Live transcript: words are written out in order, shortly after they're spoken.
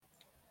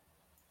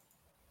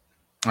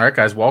All right,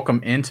 guys,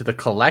 welcome into the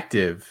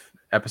Collective,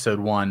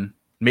 episode 1,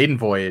 Maiden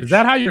Voyage. Is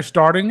that how you're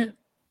starting it?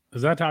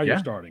 Is that how you're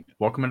starting it?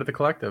 Welcome into the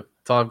Collective.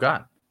 That's all I've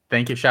got.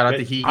 Thank you. Shout out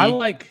to Hee. I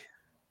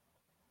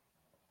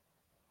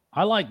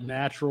like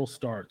natural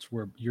starts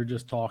where you're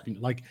just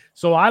talking.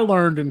 So I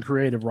learned in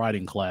creative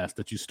writing class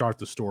that you start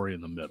the story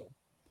in the middle.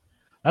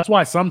 That's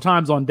why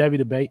sometimes on Debbie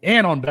Debate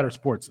and on Better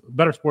Sports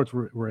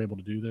we're able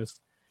to do this,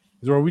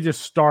 is where we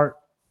just start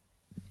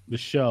the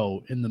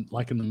show in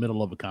the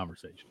middle of a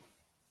conversation.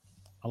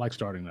 I like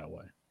starting that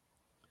way.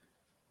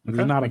 It's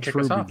not a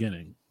true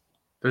beginning.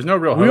 There's no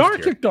real host here. We are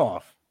here. kicked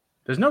off.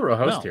 There's no real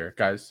host here,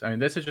 guys. I mean,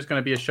 this is just going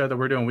to be a show that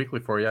we're doing weekly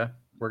for you.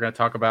 We're going to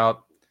talk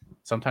about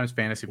sometimes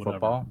fantasy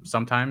football,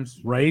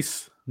 sometimes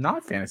race,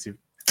 not fantasy,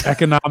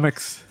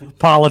 economics,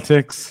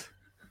 politics,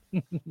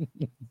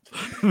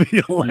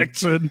 the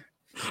election.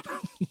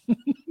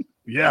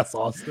 Yes,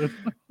 Austin.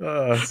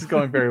 This is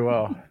going very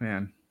well,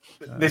 man.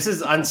 This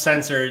is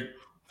uncensored,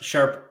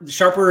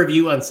 sharper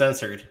review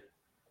uncensored.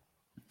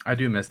 I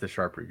do miss the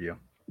sharp review.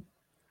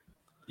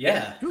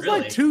 Yeah, it was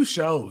like 2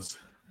 shows.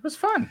 It was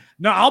fun.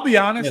 No, I'll be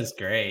honest. It was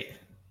great.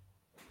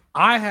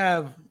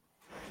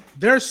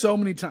 There's so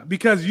many times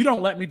because you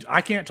don't let me.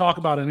 I can't talk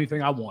about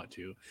anything I want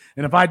to,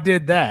 and if I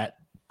did that,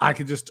 I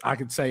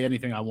could say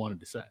anything I wanted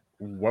to say.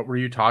 What were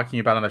you talking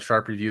about on the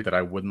sharp review that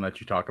I wouldn't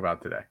let you talk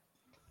about today?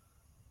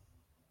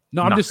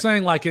 No, I'm just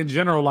saying, like in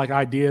general, like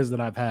ideas that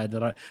I've had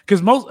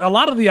because a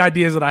lot of the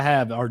ideas that I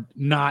have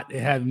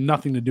have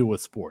nothing to do with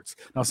sports.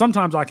 Now,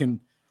 sometimes I can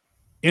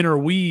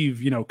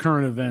interweave,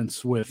 current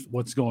events with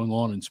what's going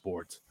on in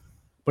sports,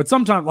 but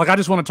sometimes, like I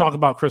just want to talk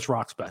about Chris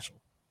Rock's special.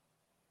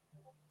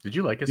 Did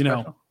you like his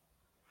special?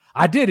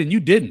 I did, and you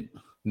didn't.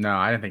 No,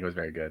 I didn't think it was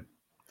very good.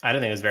 I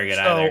didn't think it was very good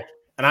either.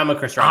 And I'm a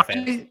Chris Rock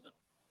fan.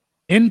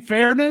 In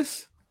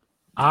fairness,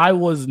 I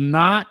was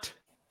not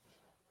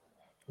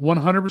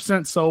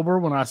 100% sober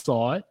when I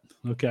saw it.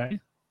 Okay.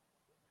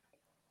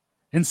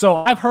 And so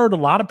I've heard a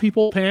lot of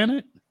people pan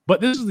it,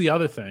 but this is the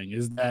other thing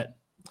is that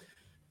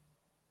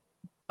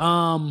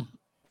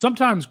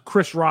sometimes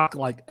Chris Rock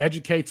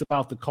educates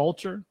about the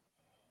culture.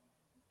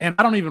 And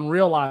I don't even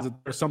realize that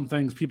there's some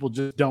things people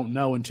just don't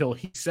know until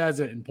he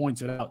says it and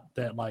points it out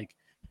that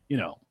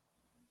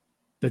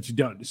that you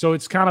don't. So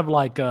it's kind of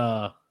like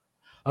a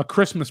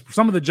Christmas.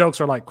 Some of the jokes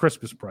are like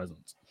Christmas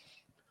presents.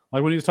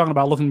 Like when he was talking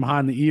about looking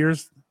behind the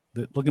ears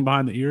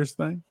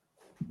thing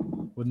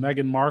with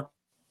Meghan Markle.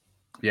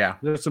 Yeah.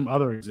 There's some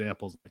other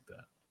examples like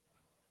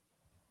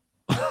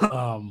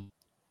that.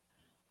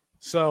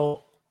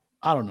 So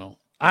I don't know.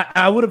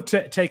 I would have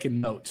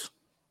taken notes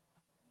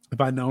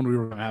if I'd known we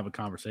were going to have a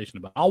conversation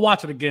about it. I'll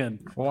watch it again.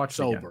 We'll watch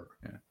sober.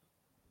 It again.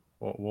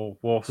 Yeah.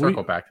 We'll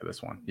circle back to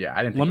this one. Yeah,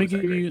 I didn't. Let me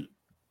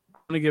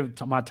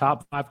give my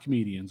top 5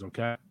 comedians.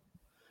 Okay.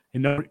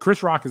 And no,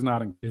 Chris Rock is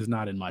not in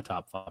my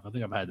top 5. I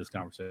think I've had this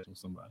conversation with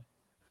somebody.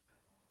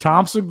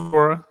 Tom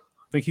Segura.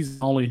 I think he's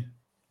only.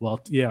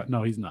 Well, yeah,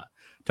 no, he's not.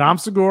 Tom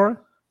Segura.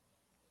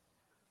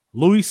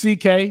 Louis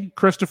C.K.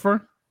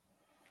 Christopher.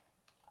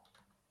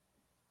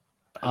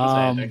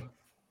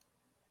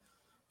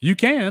 You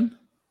can.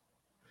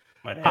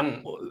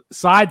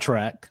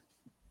 Sidetrack.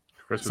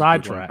 Chris was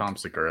Tom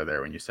Segura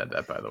there when you said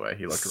that, by the way.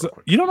 He looked real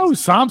quick. You don't know who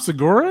Tom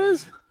Segura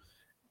is?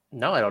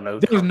 No, I don't know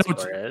who Tom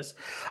Segura is.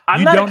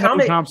 I'm not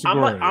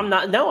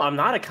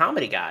a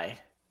comedy guy.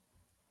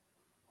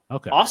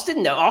 Okay.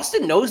 Austin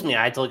knows me.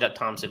 I had to look up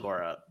Tom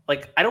Segura.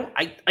 I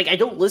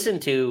don't listen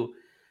to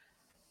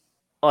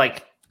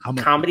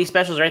comedy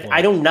specials or anything.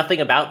 I know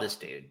nothing about this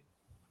dude.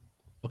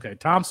 Okay,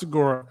 Tom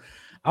Segura.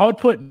 I would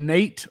put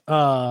Nate.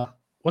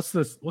 What's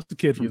the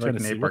kid from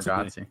Tennessee? Nate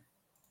Bargatze.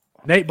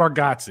 Nate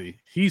Bargatze.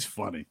 He's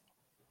funny.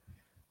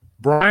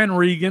 Brian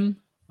Regan,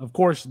 of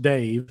course.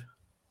 Dave.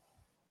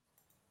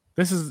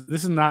 This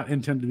is not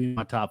intended to be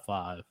my top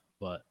 5,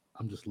 but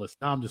I'm just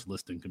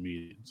listing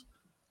comedians.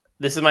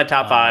 This is my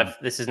top 5.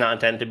 This is not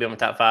intended to be my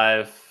top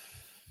 5.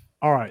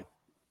 All right.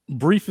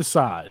 Brief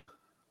aside.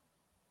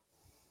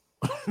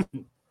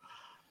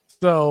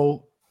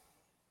 So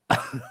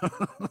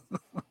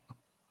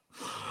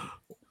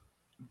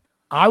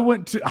I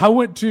went to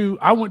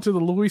the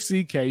Louis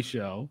C.K.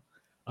 show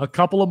a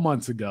couple of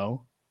months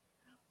ago.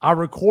 I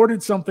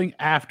recorded something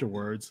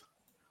afterwards.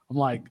 I'm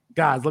like,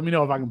 guys, let me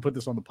know if I can put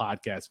this on the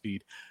podcast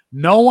feed.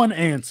 No one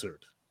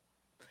answered.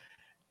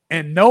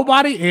 And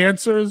nobody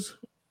answers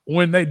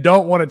when they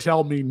don't want to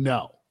tell me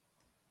no.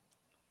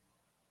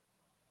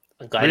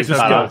 I'm glad you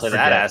got onto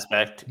that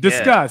aspect.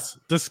 Discuss.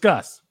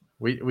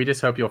 We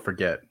just hope you'll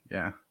forget.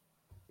 Yeah.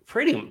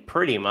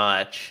 Pretty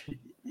much.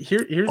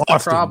 Here's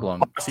the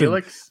problem.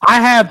 Felix,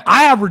 I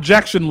have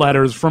rejection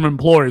letters from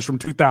employers from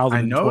 2012.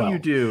 I know you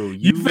do.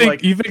 You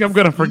think I'm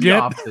gonna forget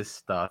off this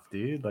stuff,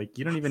 dude?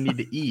 You don't even need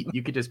to eat.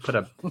 You could just put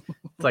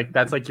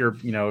that's like your,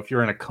 if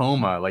you're in a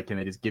coma, and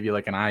they just give you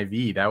an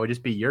IV, that would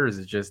just be yours.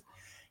 It's just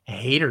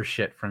hater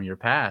shit from your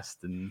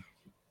past, and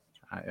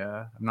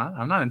I'm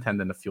not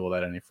intending to fuel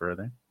that any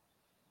further.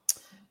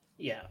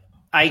 Yeah,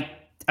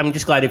 I'm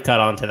just glad you've cut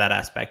on to that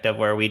aspect of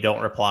where we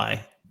don't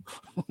reply.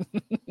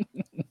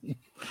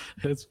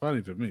 It's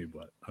funny to me,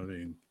 but I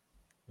mean,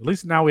 At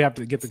least now we have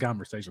to get the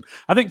conversation.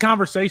 I think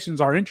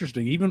conversations are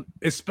interesting, even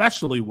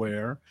especially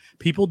where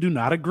people do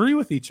not agree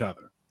with each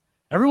other.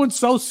 Everyone's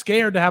so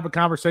scared to have a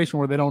conversation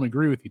where they don't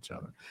agree with each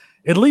other.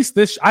 At least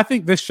I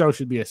think this show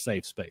should be a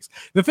safe space.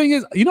 The thing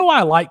is, you know why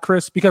I like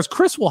Chris? Because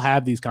Chris will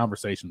have these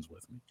conversations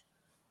with me.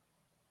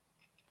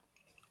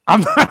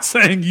 I'm not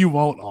saying you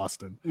won't,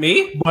 Austin.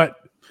 Me? But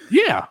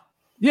yeah,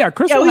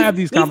 Chris will have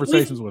these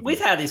conversations with me.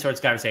 We've had these sorts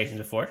of conversations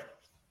before.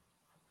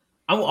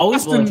 I'm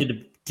always Austin,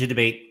 willing to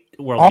debate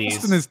worldviews.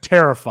 Austin is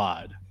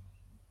terrified.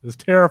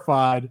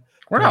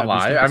 We're not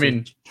lying. I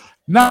mean,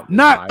 not.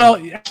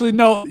 Actually,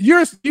 no.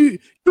 You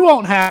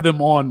won't have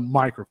them on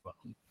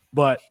microphone,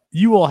 but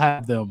you will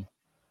have them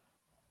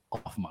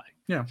off mic.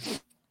 Yeah, I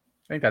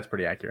think that's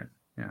pretty accurate.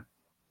 Yeah.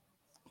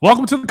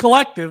 Welcome to the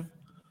collective.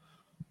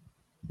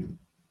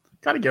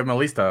 Got to give them at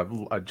least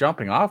a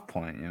jumping off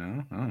point, you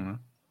know. I don't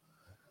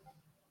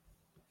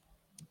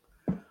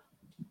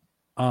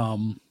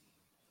know.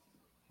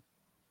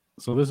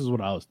 So this is what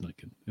I was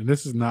thinking, and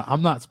this is not.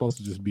 I'm not supposed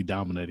to just be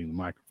dominating the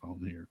microphone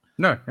here.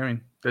 No, I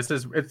mean it's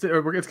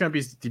going to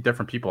be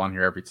different people on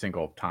here every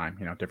single time.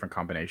 You know, different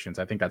combinations.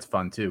 I think that's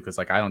fun too because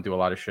like I don't do a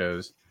lot of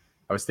shows.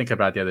 I was thinking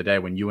about it the other day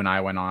when you and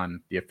I went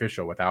on The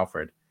Official with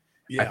Alfred.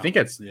 Yeah, I think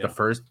it's the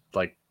first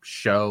like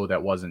show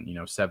that wasn't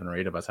 7 or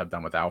 8 of us have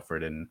done with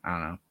Alfred in I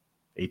don't know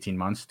 18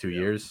 months, 2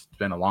 years. It's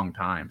been a long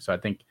time, so I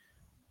think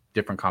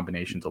different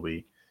combinations will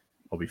be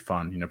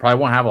fun. Probably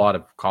won't have a lot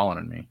of Colin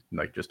and me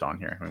like just on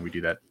here. I mean, we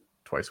do that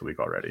twice a week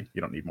already.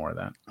 You don't need more of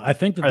that. I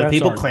think are the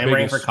people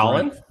clamoring for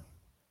Colin?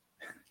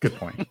 Good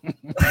point.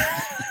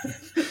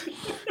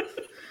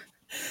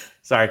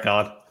 Sorry,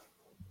 Colin.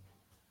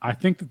 I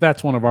think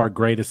that's one of our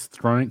greatest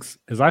strengths.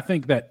 Is I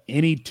think that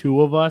any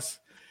two of us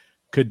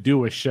could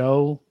do a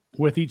show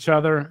with each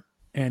other,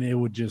 and it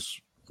would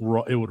just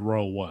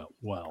roll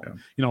well.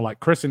 Yeah. Like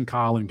Chris and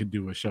Colin could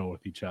do a show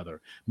with each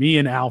other. Me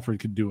and Alfred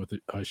could do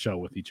a show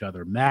with each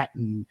other. Matt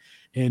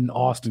and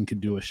Austin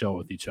could do a show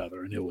with each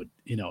other, and it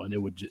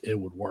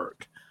would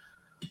work.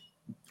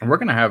 And we're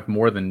gonna have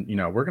more than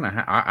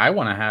I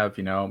want to have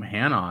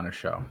Hannah on a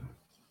show.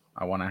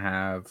 I want to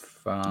have.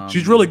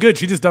 She's really good.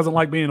 She just doesn't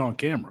like being on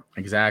camera.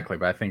 Exactly,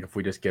 but I think if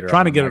we just get her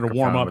trying to get her to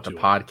warm up with the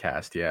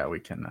podcast,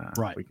 we can.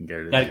 Right, we can get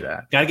her to do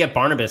that. Got to get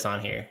Barnabas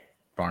on here.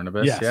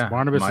 Barnabas, yes, yeah,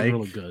 Barnabas Mike, is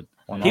really good.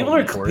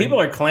 People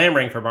are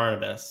clamoring for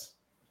Barnabas.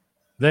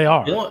 They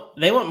are.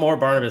 They want more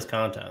Barnabas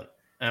content,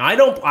 and I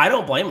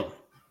don't blame them.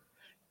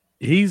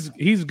 He's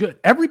good.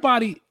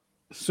 Everybody.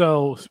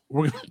 So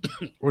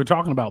we're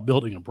talking about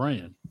building a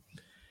brand.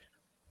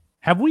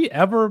 Have we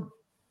ever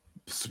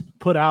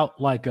put out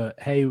like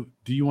hey,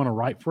 do you want to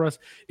write for us?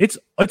 It's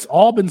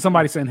all been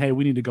somebody saying, hey,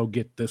 we need to go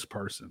get this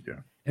person. Yeah.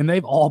 And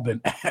they've all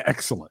been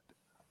excellent.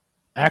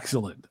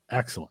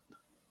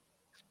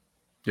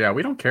 Yeah,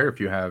 we don't care if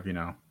you have,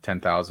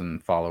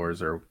 10,000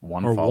 followers or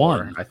one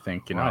follower. I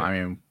think, right. I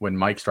mean, when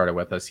Mike started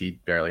with us, he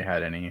barely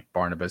had any.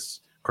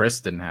 Barnabas,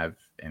 Chris didn't have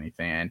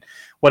anything. And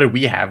what did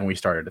we have when we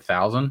started?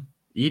 1,000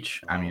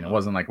 each? I mean, it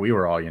wasn't like we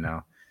were all,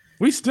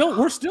 We're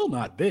still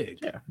not big.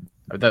 Yeah.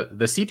 The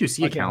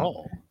C2C account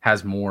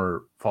has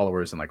more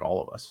followers than like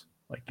all of us,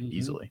 like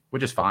easily,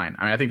 which is fine.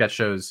 I mean, I think that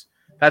shows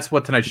that's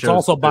what tonight shows. It's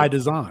also by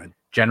design.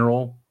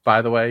 General,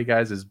 by the way,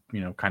 guys, is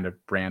kind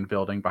of brand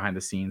building behind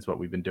the scenes, what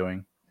we've been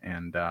doing.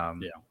 And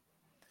I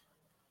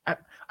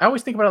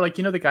always think about it like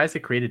the guys that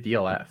created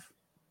DLF,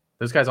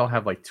 those guys all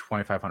have like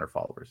 2,500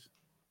 followers.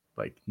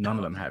 Like none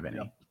of them have any.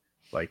 Yep.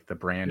 Like the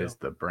brand is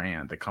the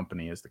brand, the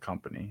company is the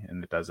company,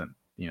 and it doesn't.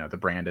 The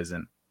brand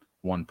isn't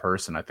one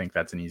person. I think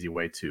that's an easy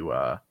way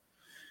to,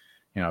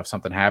 if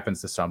something happens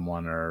to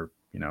someone or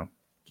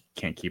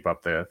can't keep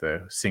up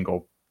the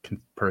single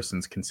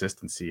person's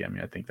consistency. I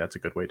mean, I think that's a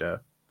good way to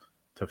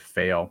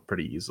fail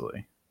pretty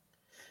easily.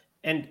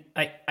 And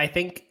I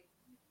think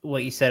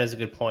what you said is a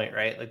good point,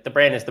 right? Like the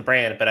brand is the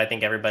brand, but I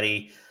think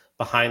everybody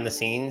behind the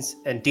scenes,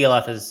 and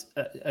DLF is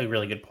a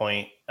really good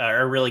point,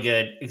 or a really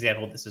good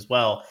example of this as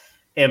well,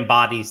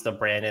 embodies the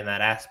brand in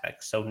that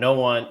aspect. So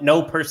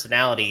no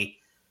personality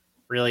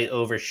really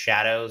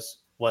overshadows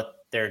what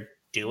they're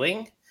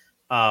doing,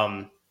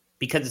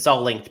 because it's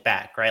all linked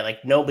back, right?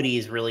 Like nobody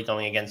is really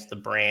going against the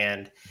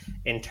brand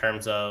in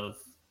terms of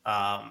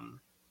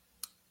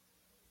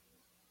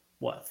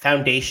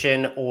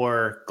foundation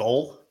or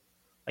goal.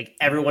 Like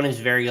everyone is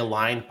very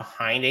aligned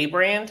behind a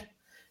brand,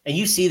 and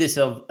you see this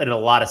in a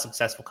lot of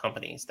successful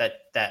companies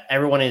that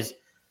everyone is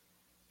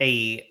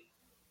a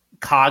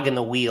cog in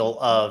the wheel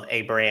of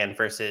a brand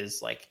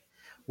versus like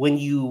when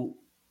you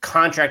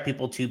contract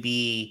people to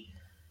be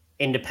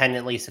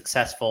independently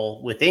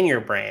successful within your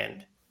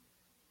brand,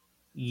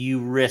 you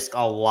risk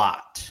a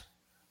lot.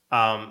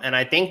 And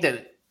I think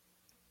that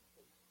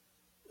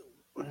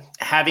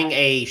having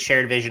a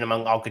shared vision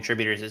among all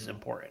contributors is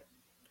important.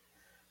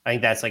 I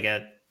think that's like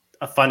a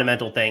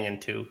fundamental thing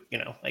into,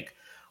 like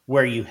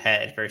where you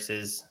head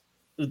versus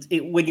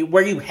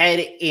where you head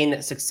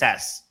in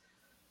success.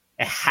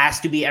 It has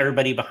to be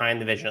everybody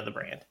behind the vision of the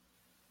brand.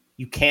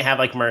 You can't have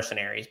like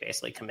mercenaries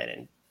basically come in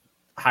and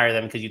hire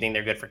them because you think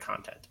they're good for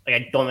content. Like I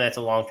don't think that's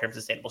a long-term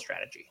sustainable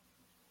strategy.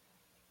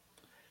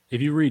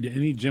 if you read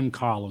any Jim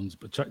Collins,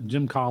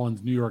 Jim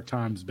Collins, New York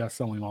Times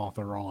bestselling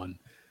author on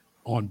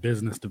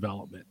business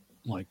development,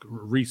 like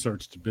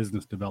research to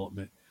business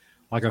development,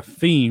 like a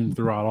theme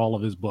throughout all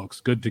of his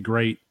books, Good to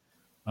Great.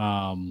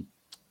 I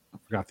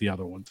forgot the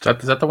other one.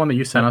 Is that the one that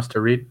you sent us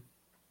to read?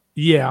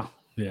 Yeah.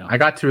 I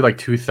got through like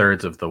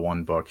 2/3 of the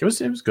one book. It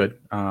was good.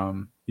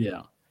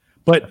 Yeah,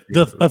 but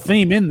the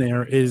theme in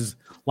there is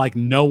like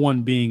no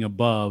one being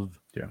above.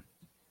 Yeah.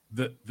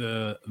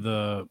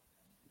 The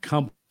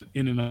company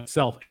in and of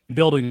itself,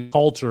 building a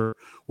culture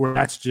where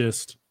that's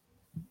just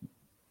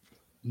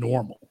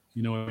normal.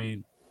 You know what I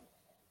mean?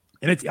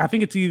 And I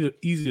think it's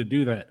easy to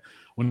do that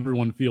when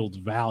everyone feels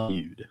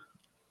valued.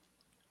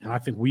 And I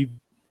think we've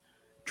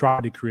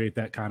tried to create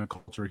that kind of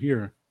culture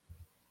here.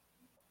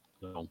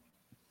 So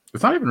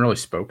it's not even really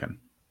spoken,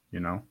 you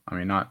know? I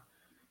mean, I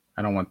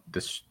don't want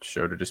this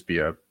show to just be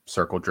a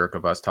circle jerk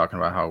of us talking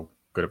about how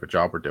good of a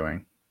job we're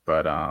doing.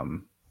 But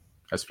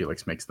as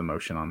Felix makes the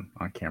motion on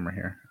camera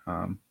here,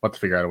 we'll have to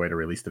figure out a way to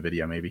release the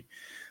video maybe.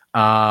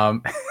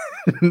 And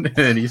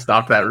he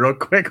stopped that real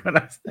quick when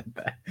I said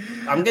that.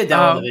 I'm good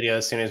down with the video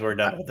as soon as we're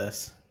done with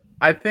this.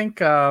 I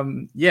think,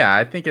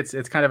 I think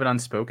it's kind of an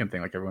unspoken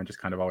thing. Like everyone just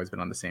kind of always been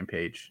on the same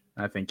page.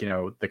 I think, you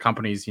know, the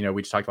companies, you know,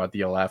 we just talked about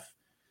DLF.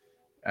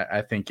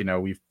 I think, you know,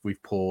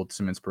 we've pulled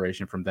some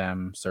inspiration from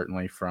them,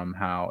 certainly from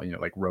how, you know,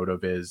 like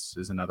RotoViz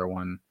is another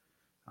one.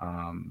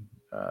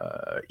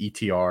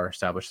 ETR,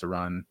 Established the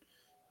Run.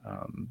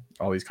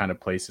 All these kind of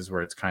places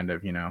where it's kind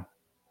of, you know,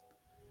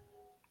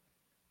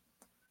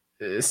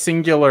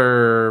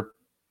 singular,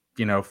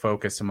 you know,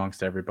 focus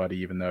amongst everybody,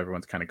 even though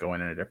everyone's kind of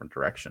going in a different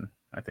direction.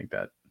 I think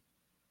that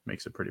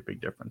makes a pretty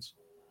big difference.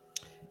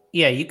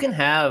 Yeah, you can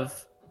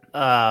have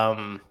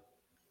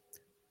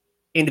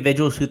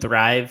individuals who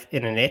thrive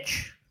in a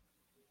niche,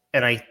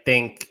 and I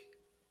think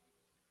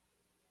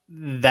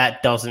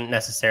that doesn't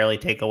necessarily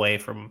take away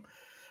from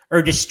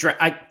or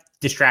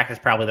distract is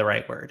probably the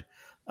right word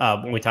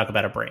when we talk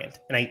about a brand.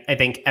 And I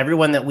think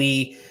everyone that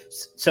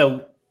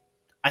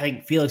I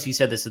think, Felix, you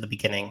said this at the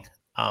beginning.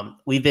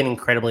 We've been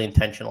incredibly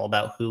intentional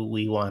about who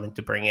we wanted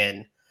to bring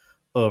in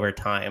over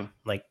time.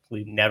 Like,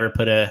 we've never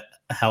put a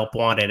help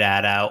wanted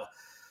ad out.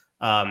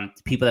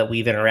 People that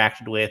we've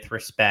interacted with,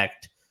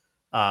 respect,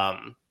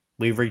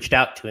 we've reached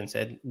out to and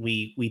said,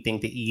 we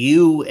think that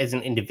you as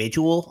an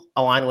individual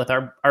align with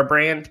our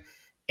brand,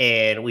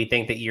 and we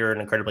think that you're an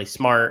incredibly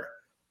smart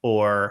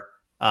or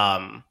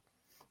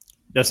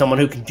someone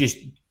who can just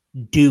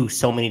do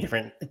so many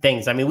different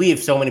things. I mean, we have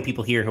so many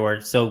people here who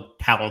are so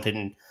talented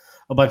in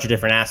a bunch of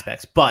different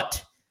aspects,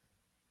 but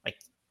like,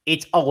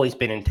 it's always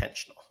been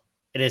intentional.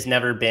 It has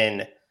never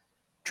been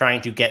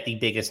trying to get the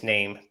biggest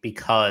name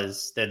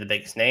because they're the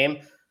biggest name.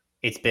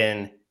 It's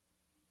been,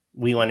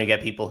 we want to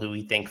get people who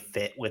we think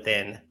fit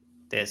within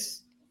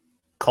this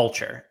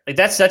culture. Like,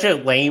 that's such a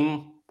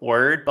lame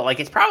word, but like,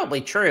 it's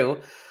probably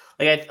true.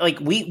 Like,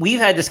 we've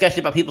had discussion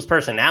about people's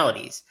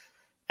personalities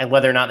and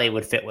whether or not they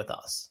would fit with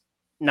us.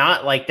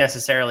 Not like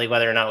necessarily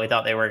whether or not we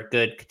thought they were a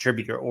good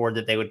contributor or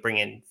that they would bring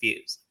in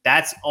views.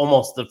 That's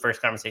almost the first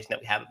conversation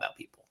that we have about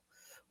people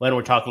when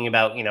we're talking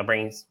about, you know,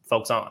 bringing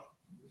folks on.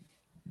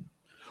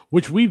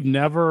 Which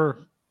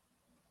rarely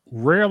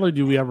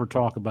do we ever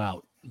talk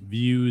about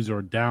views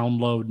or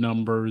download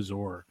numbers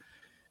or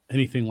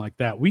anything like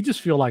that. We just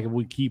feel like if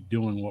we keep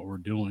doing what we're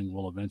doing,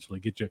 we'll eventually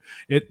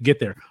get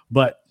there.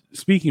 But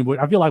speaking of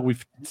which, I feel like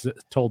we've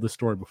told this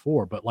story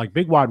before, but like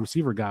Big Wide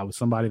Receiver Guy was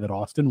somebody that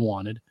Austin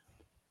wanted.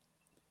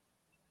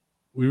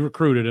 We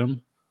recruited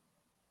him,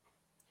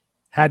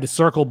 had to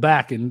circle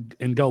back and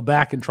go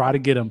back and try to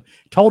get him.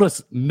 Told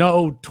us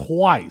no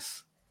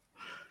twice.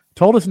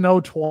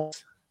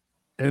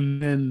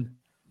 And then,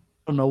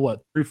 I don't know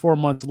what, 3-4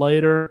 months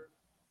later,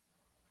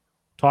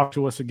 talked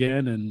to us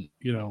again and,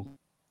 you know,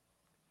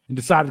 and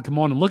decided to come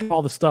on and look at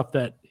all the stuff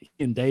that he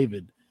and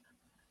David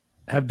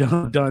have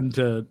done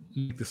to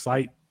make the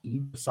site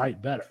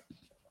better.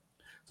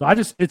 So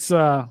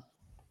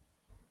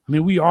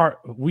we are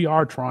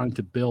trying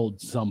to build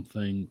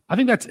something. I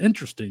think that's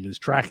interesting, is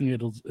tracking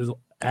it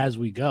as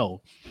we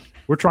go.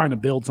 We're trying to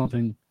build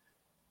something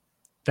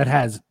that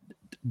has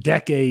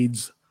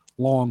decades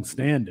long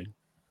standing.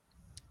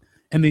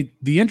 And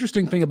the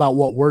interesting thing about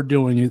what we're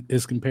doing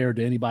is compared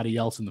to anybody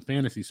else in the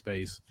fantasy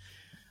space,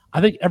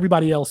 I think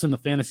everybody else in the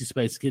fantasy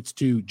space gets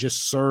to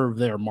just serve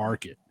their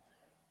market.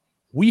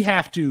 We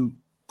have to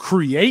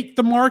create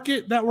the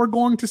market that we're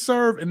going to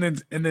serve and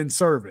then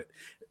serve it.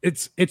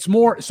 It's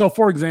more so.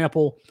 For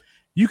example,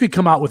 you could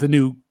come out with a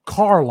new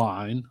car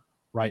line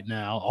right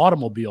now,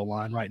 automobile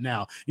line right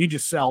now. You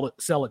just sell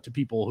it to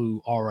people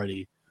who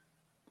already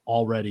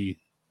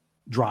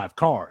drive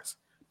cars.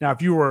 Now,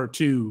 if you were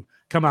to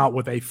come out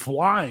with a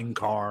flying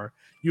car,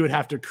 you would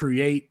have to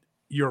create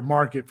your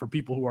market for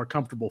people who are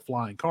comfortable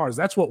flying cars.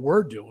 That's what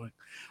we're doing.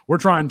 We're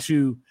trying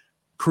to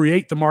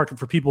create the market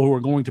for people who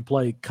are going to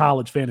play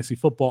college fantasy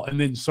football and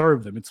then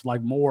serve them. It's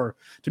like to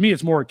me,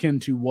 it's more akin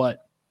to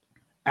what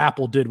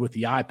Apple did with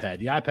the iPad.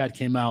 The iPad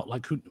came out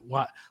like,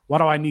 why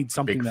do I need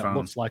something that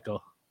looks like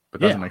but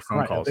doesn't make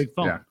phone calls? A big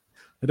phone.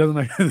 It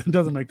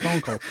doesn't make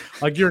phone calls.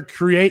 Like you're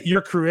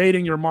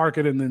creating your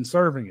market and then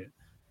serving it.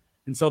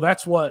 And so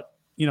that's what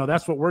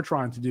we're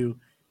trying to do.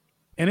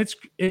 And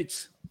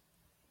it's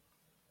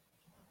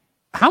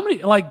how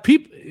many like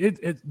people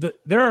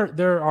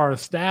there are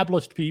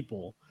established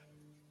people,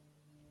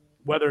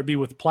 whether it be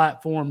with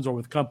platforms or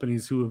with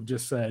companies, who have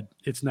just said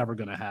it's never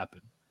going to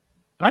happen.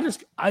 And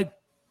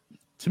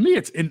to me,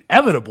 it's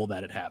inevitable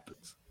that it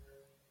happens.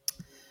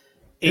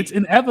 It's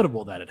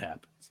inevitable that it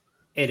happens.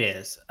 It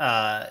is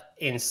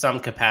in some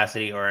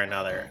capacity or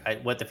another.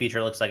 What the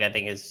future looks like, I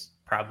think, is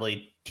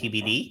probably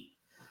TBD.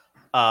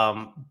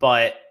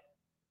 But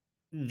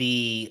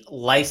the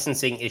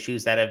licensing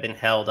issues that have been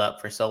held up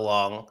for so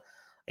long,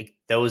 like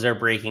those are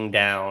breaking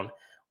down.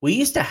 We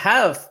used to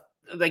have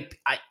like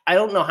I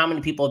don't know how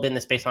many people have been in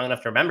the space long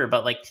enough to remember,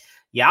 but like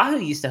Yahoo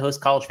used to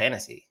host college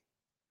fantasy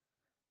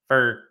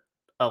for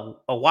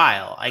a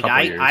while. Like for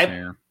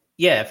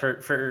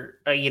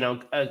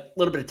a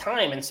little bit of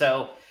time, and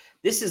so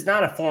this is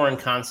not a foreign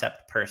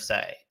concept per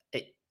se.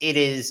 It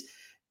is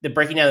the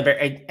breaking down the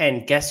barrier.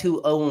 And guess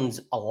who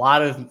owns a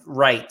lot of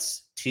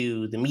rights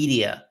to the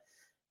media?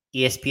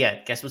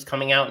 ESPN. Guess what's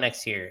coming out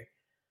next year?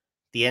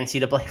 The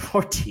NCAA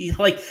 14,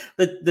 like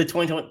the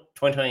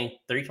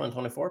 2023,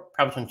 2024,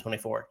 probably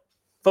 2024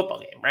 football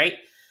game, right?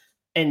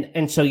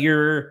 And so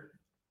you're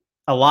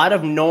a lot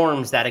of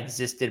norms that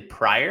existed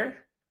prior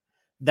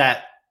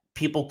that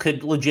people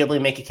could legitimately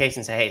make a case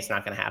and say, hey, it's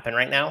not going to happen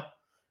right now.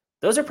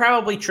 Those are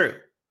probably true.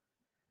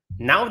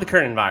 Now with the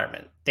current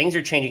environment, things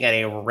are changing at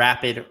a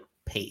rapid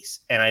pace.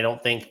 And I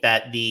don't think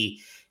that the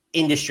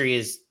industry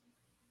is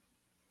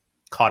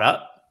caught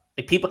up.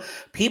 Like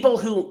people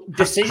who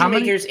decision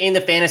makers in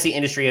the fantasy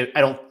industry,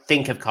 I don't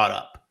think have caught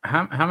up.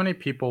 How many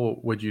people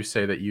would you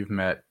say that you've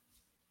met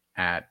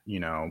at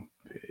the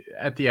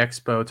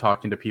expo,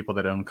 talking to people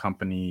that own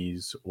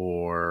companies,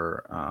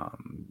 or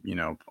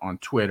on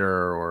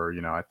Twitter, or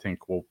I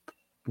think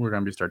we're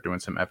going to start doing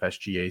some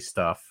FSGA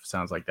stuff.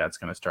 Sounds like that's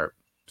going to start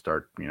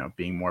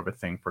being more of a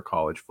thing for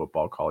college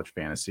football, college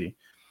fantasy.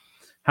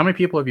 How many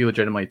people have you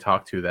legitimately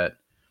talked to that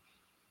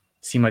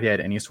seem like they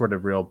had any sort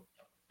of real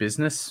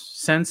business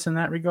sense in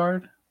that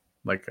regard,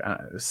 like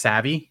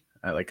savvy?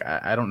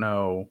 I don't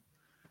know.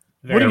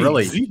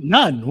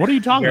 None. What are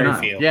you talking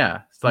about?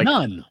 Yeah, it's like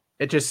none.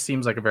 It just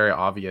seems like a very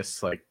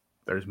obvious, like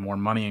there's more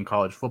money in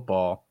college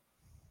football.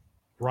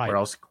 Right.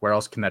 Where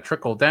else can that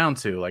trickle down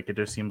to? Like it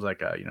just seems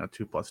like a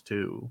 2+2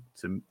 to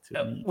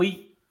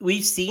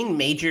we've seen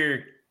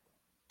major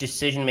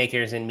decision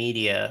makers in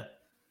media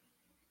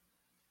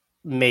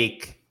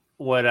make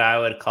what I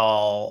would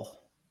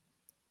call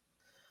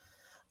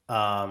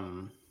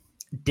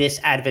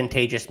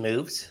disadvantageous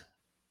moves,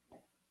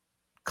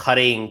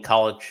 cutting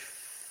college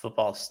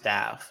football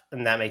staff,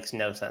 and that makes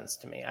no sense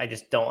to me. I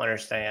just don't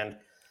understand.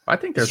 I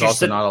think there's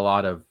also not a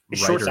lot of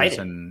writers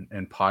and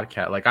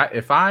podcast. Like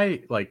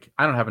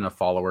I don't have enough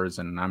followers,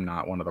 and I'm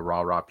not one of the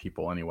rah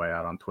people anyway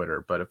out on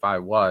Twitter. But if I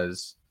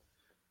was,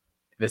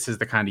 this is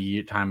the kind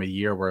of time of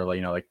year where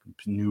like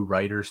new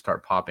writers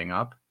start popping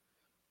up.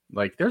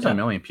 Like there's a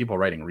million people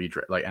writing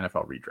like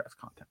NFL redraft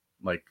content.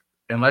 Like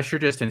unless you're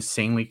just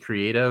insanely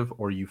creative,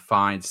 or you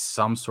find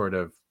some sort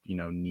of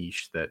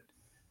niche that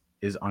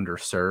is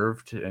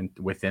underserved, and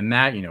within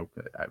that,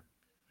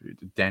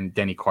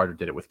 Denny Carter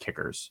did it with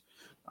kickers.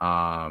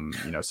 Some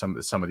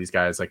of these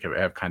guys like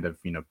have kind of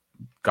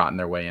gotten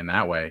their way in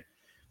that way.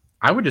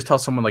 I would just tell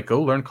someone like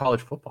go learn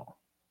college football.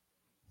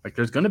 Like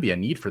there's going to be a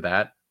need for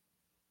that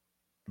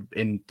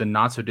in the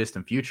not so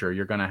distant future.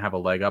 You're going to have a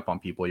leg up on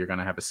people. You're going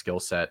to have a skill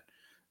set.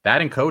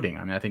 That and coding.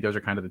 I mean, I think those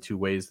are kind of the two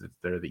ways that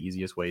they're the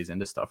easiest ways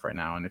into stuff right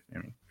now. And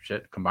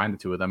combine the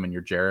two of them, and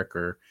you're Jarek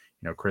or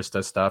Chris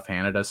does stuff,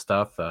 Hannah does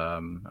stuff,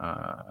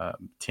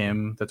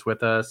 Tim that's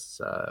with us,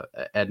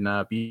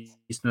 Edna,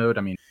 Beast Mode.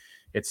 I mean,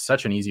 it's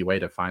such an easy way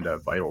to find a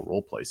vital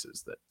role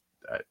places that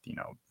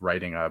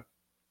writing a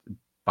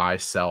buy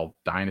sell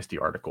dynasty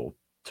article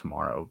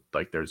tomorrow,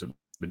 like there's a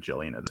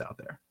bajillion of out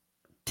there.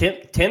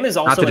 Tim is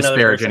also another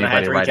person I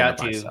had to reach out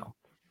to.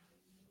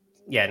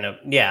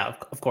 Yeah,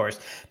 of course.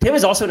 Tim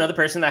is also another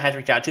person that I had to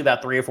reach out to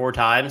about 3 or 4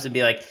 times and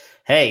be like,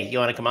 hey, you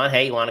want to come on?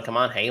 Hey, you want to come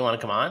on? Hey, you want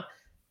to come on?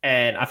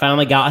 And I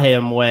finally got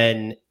him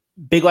when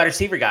Big Wide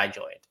Receiver Guy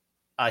joined.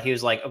 He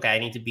was like, okay, I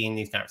need to be in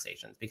these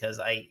conversations because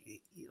I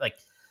like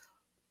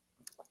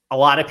a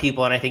lot of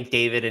people, and I think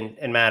David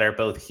and Matt are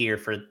both here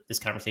for this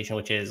conversation,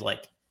 which is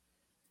like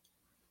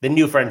the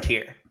new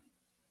frontier.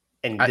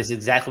 And this is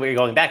exactly what you're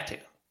going back to.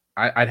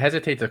 I'd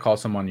hesitate to call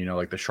someone,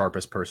 like the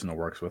sharpest person that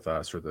works with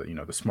us, or the,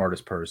 the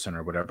smartest person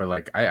or whatever.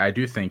 Like I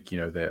do think,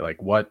 that like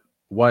what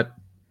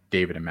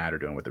David and Matt are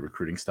doing with the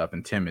recruiting stuff,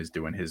 and Tim is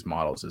doing his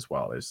models as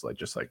well, is like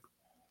just like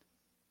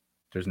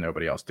there's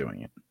nobody else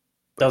doing it.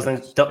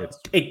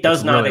 It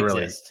does not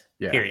exist.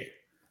 Really, period.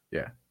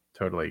 Yeah,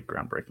 totally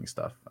groundbreaking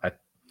stuff.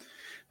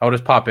 I'll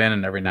just pop in,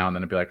 and every now and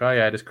then I'd be like, oh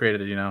yeah, I just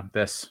created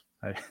this.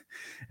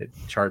 It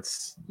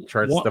charts the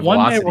velocity.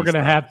 One day we're going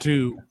to have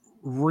to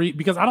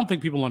because I don't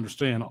think people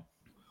understand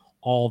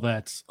all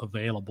that's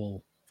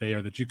available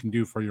there that you can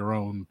do for your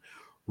own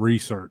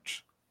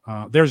research.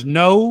 There's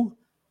no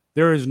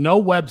There is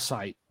no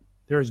website.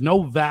 There is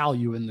no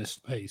value in this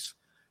space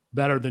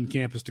better than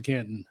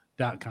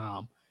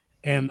campus2canton.com.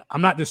 And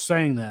I'm not just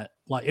saying that,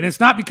 like, and it's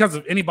not because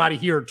of anybody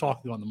here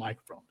talking on the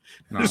microphone.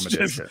 No,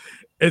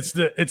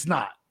 It's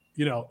not,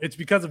 you know, it's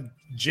because of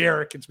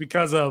Jarek. It's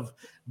because of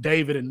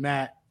David and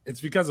Matt.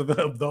 It's because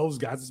of those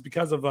guys. It's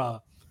because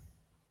of,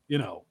 you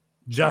know,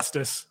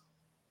 Justice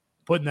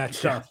putting that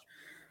stuff.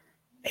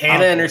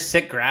 Hannah and her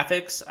sick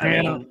graphics.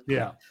 I mean,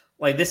 yeah.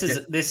 Like this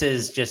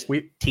is just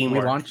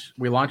teamwork.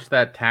 We launched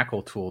that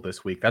tackle tool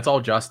this week. That's all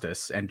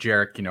Justice, and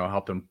Jarek, you know,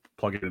 helped him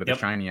plug it into the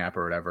Shiny app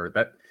or whatever.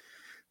 That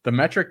the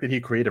metric that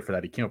he created for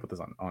that, he came up with this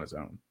on his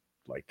own.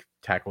 Like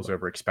tackles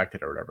over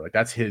expected or whatever. Like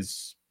that's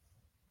his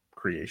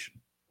creation.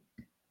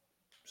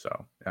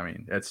 So I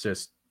mean, it's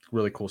just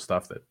really cool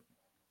stuff that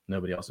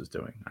nobody else is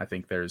doing. I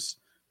think there's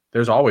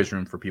always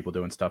room for people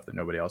doing stuff that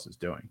nobody else is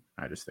doing.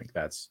 I just think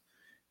that's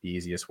the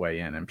easiest way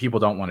in, and people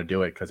don't want to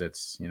do it because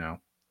it's, you know,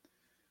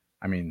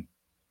 I mean,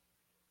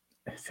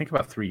 think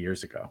about 3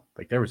 years ago,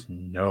 like there was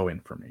no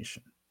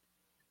information,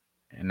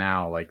 and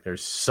now like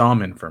there's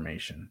some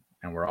information,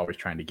 and we're always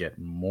trying to get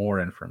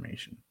more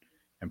information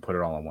and put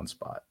it all in one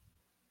spot.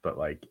 But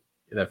like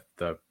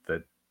the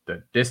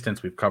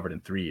distance we've covered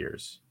in 3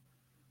 years,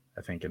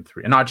 I think in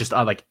three, and not just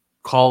like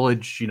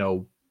college, you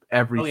know,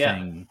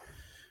 everything.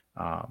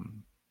 Oh, yeah.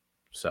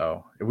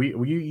 So we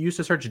used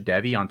to search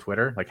Devi on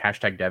Twitter, like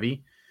hashtag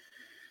Devi.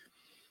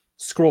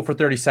 Scroll for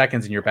 30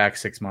 seconds and you're back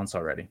 6 months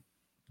already.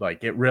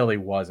 Like it really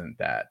wasn't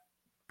that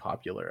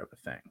popular of a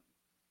thing.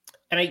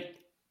 And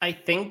I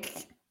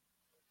think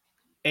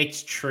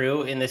it's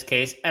true in this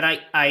case. And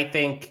I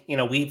think, you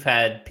know, we've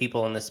had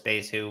people in this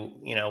space who,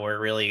 you know, were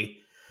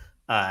really,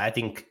 I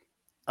think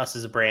us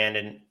as a brand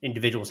and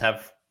individuals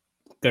have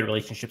good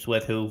relationships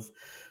with who've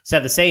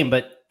said the same,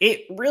 but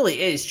it really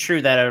is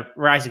true that a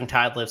rising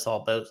tide lifts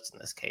all boats in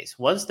this case.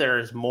 Once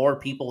there's more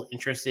people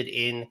interested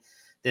in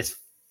this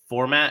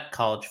format,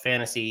 college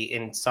fantasy,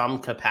 in some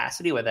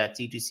capacity, whether that's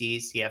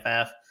C2C,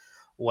 CFF,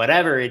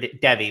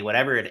 Devi,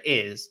 whatever it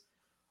is,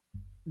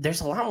 there's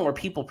a lot more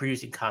people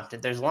producing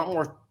content. There's a lot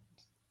more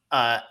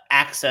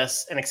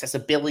access and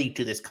accessibility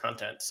to this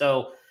content.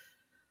 So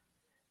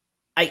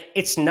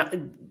it's not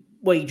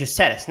what you just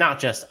said. It's not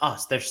just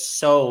us. There's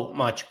so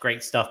much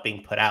great stuff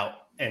being put out.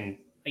 And,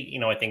 you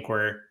know, I think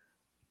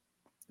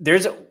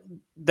there's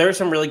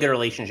some really good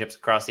relationships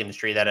across the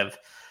industry that have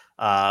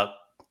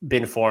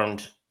been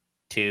formed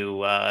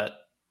to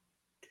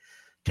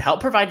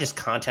help provide just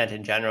content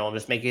in general and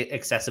just make it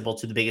accessible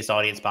to the biggest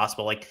audience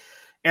possible. Like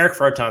Eric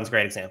Froton's a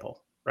great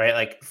example, right?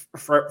 Like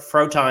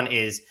Froton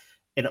is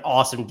an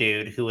awesome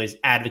dude who has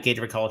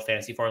advocated for college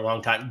fantasy for a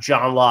long time.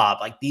 John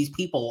Lobb, like these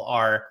people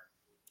are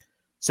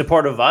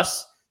supportive of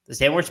us, the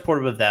same we're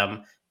supportive of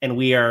them, and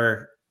we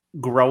are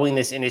growing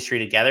this industry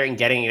together and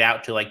getting it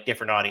out to like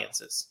different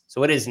audiences.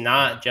 So it is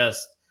not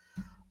just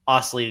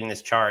us leading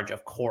this charge.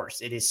 Of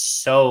course, it is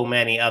so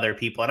many other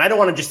people, and I don't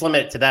want to just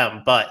limit it to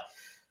them, but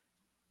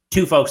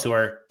two folks who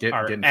are get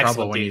in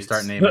trouble when you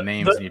start naming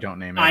names and you don't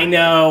name it. I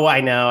know.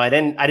 I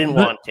didn't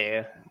want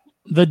to.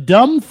 The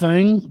dumb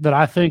thing that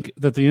I think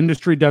that the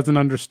industry doesn't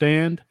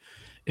understand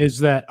is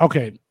that,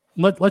 okay,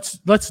 let's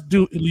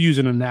use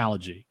an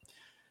analogy.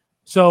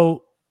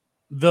 So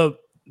the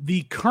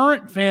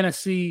current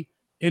fantasy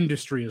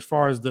industry, as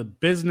far as the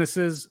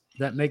businesses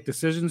that make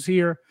decisions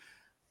here,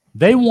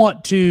 they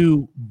want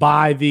to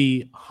buy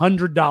the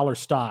 $100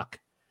 stock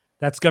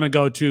that's going to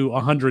go to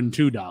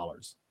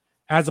 $102,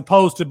 as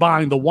opposed to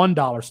buying the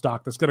 $1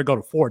 stock that's going to go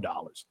to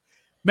 $4.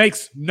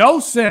 Makes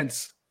no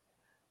sense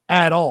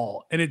at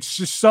all. And it's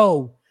just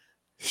so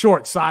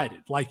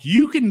short-sighted. Like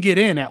you can get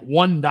in at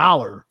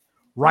 $1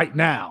 right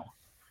now,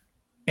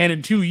 and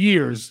in 2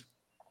 years,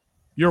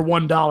 your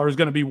 $1 is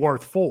going to be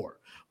worth $4.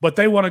 But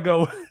they want to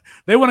go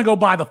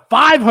buy the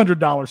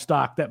 $500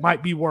 stock that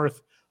might be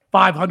worth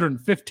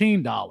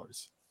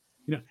 $515.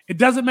 You know, it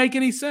doesn't make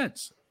any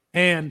sense.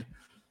 And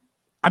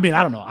I mean,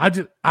 I don't know.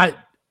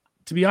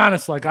 To be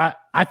honest, like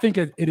I think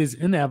it is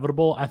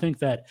inevitable. I think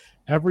that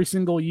every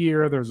single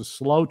year there's a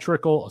slower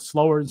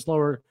and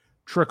slower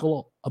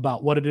trickle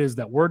about what it is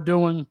that we're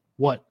doing.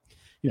 What,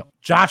 you know,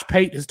 Josh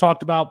Pate has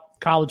talked about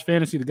college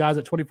fantasy, the guys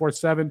at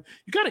 24/7.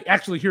 You got to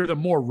actually hear them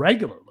more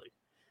regularly,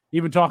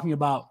 even talking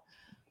about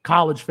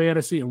college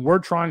fantasy. And we're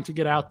trying to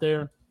get out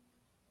there.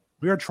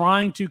 We are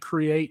trying to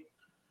create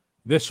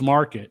this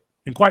market.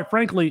 And quite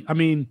frankly, I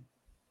mean,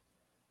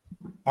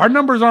 our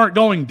numbers aren't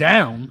going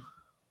down,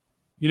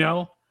 you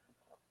know?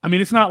 I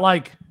mean, it's not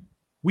like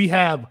we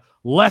have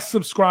less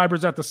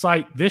subscribers at the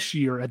site this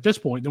year at this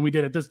point than we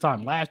did at this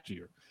time last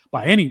year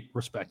by any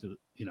respect,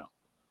 you know?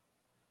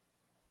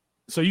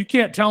 So you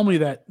can't tell me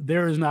that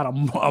there is not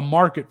a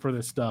market for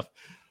this stuff.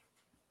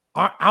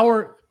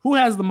 Who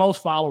has the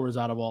most followers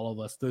out of all of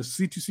us? The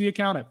C2C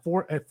account at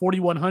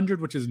 4,100,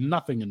 which is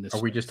nothing in this.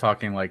 Are we just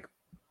talking like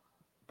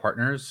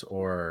partners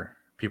or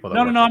people that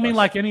No. I mean,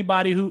 like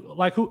anybody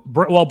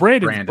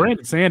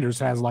Brandon Sanders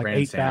has like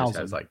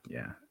 8,000. Like,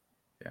 yeah.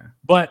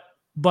 But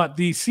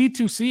the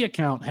C2C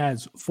account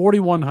has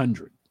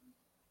 4,100.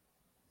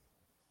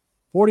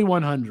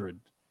 4,100.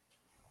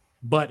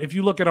 But if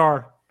you look at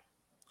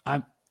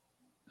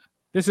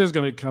this is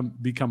going to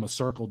become a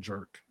circle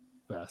jerk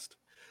fest.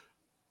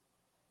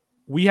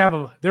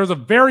 There's a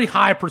very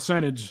high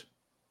percentage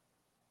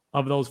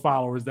of those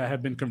followers that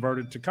have been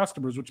converted to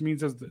customers, which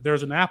means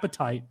there's an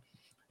appetite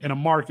and a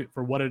market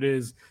for what it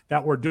is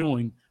that we're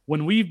doing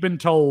when we've been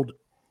told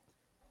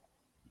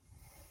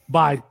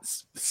by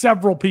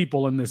several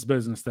people in this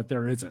business that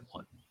there isn't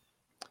one.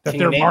 That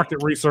their market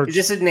research.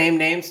 Is this name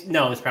names?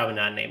 No, it's probably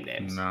not name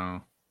names.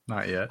 No,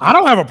 not yet. I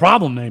don't have a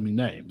problem naming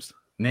names.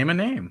 Name a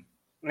name.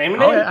 Name a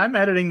name. Yeah, I'm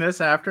editing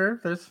this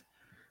after. There's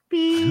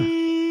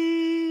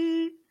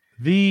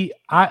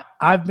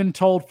I've been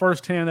told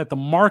firsthand that the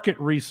market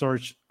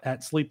research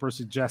at Sleeper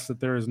suggests that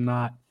there is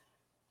not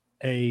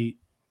a.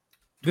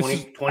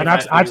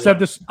 I've said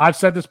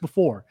this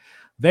before.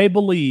 They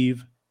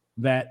believe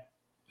that.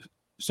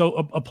 So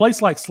a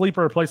place like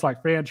Sleeper, a place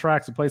like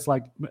Fantrax, a place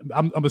like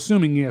I'm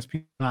assuming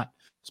ESPN not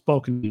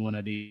spoken to anyone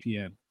at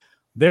ESPN.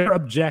 Their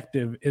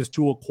objective is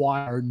to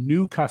acquire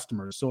new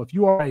customers. So if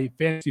you are a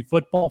fantasy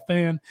football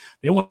fan,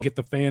 they want to get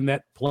the fan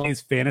that plays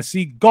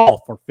fantasy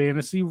golf or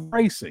fantasy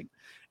racing.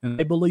 And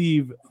they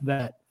believe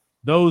that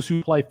those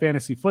who play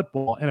fantasy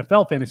football,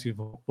 NFL fantasy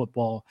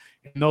football,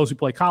 and those who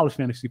play college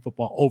fantasy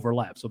football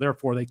overlap. So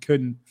therefore, they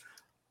couldn't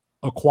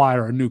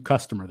acquire a new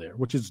customer there,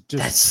 which is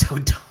just that's so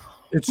dumb.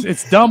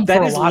 It's dumb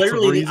for lots of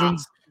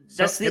reasons.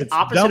 That's the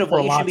opposite of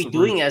what you should be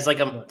doing as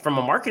from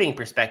a marketing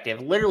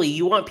perspective. Literally,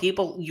 you want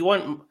people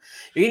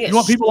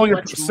on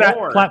your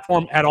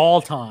platform at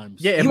all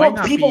times. Yeah, it might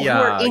not be,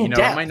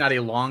 it might not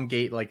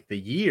elongate like the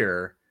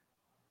year,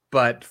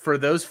 but for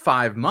those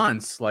 5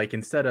 months, like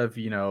instead of,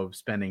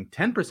 spending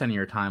 10% of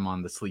your time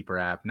on the Sleeper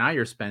app, now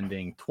you're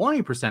spending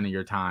 20% of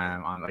your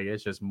time on, like,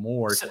 it's just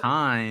more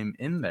time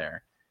in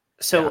there.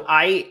 So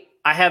yeah.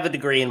 I have a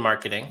degree in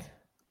marketing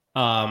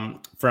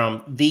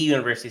from the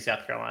University of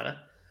South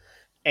Carolina.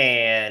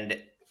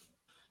 And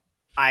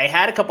I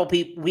had a couple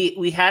people.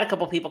 We had a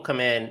couple people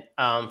come in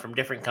from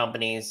different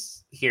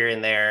companies here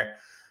and there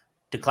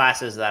to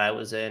classes that I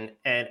was in,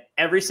 and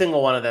every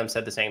single one of them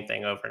said the same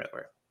thing over and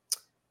over: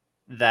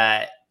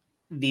 that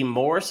the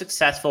more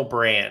successful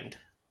brand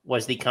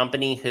was the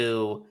company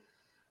who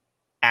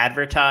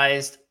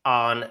advertised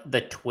on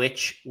the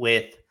Twitch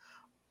with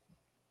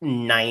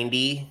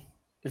 90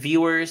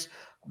 viewers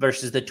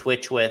versus the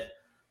Twitch with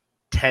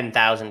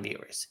 10,000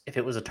 viewers, if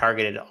it was a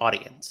targeted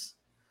audience.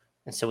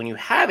 And so when you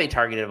have a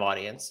targeted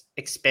audience,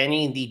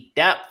 expanding the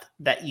depth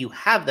that you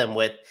have them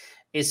with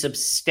is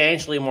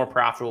substantially more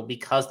profitable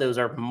because those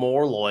are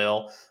more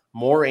loyal,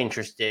 more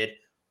interested,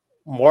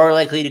 more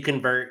likely to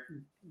convert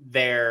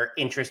their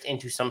interest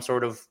into some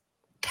sort of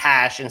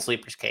cash in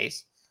Sleeper's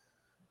case.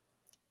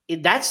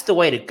 That's the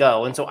way to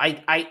go. And so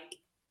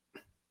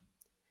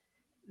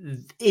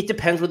it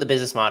depends what the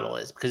business model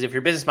is, because if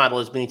your business model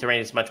is we need to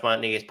raise as much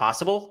money as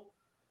possible,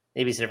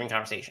 maybe it's a different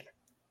conversation.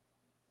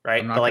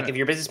 Right. But like if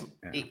your business,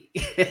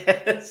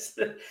 yes.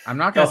 I'm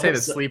not going to say that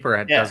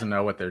Sleeper doesn't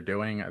know what they're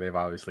doing. They've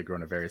obviously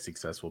grown a very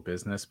successful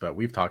business, but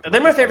we've talked about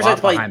my favorite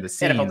to play behind the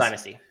scenes. NFL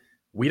Dynasty.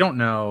 We don't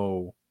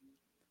know.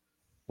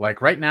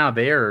 Like right now,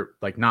 they're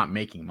like not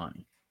making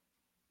money.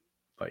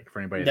 Like for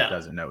anybody that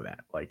doesn't know that,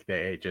 like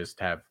they just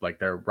have like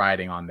they're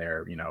riding on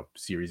their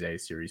Series A,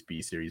 Series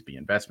B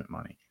investment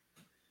money.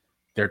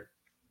 They're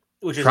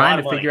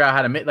trying to figure out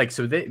how to make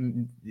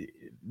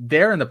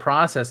they're in the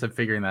process of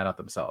figuring that out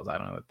themselves. I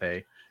don't know that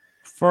they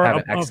have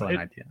an excellent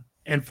idea.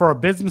 And for a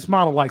business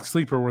model like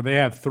Sleeper, where they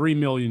have 3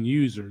 million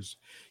users,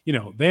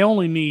 they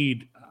only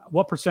need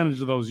what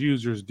percentage of those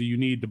users do you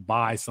need to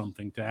buy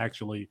something to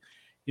actually,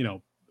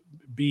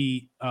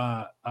 be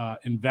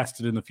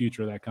invested in the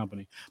future of that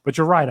company? But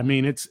you're right. I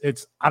mean, it's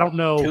I don't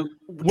know 2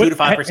 to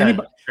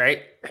 5%,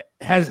 right?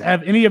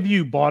 Have any of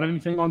you bought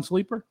anything on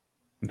Sleeper?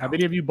 No. Have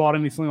any of you bought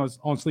anything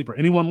on Sleeper?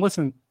 Anyone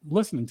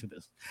listening to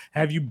this?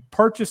 Have you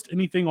purchased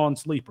anything on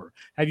Sleeper?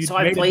 Have you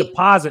made a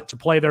deposit to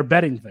play their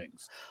betting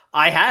things?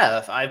 I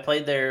have. I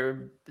played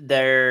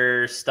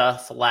their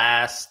stuff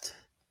last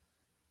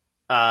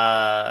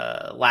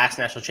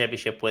national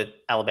championship with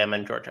Alabama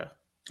and Georgia.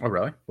 Oh,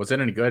 really? Was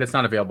it any good? It's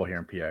not available here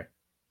in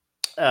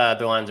PA.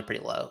 The lines are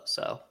pretty low,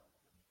 so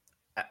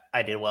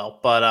I did well.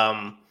 But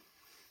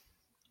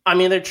I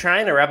mean, they're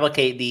trying to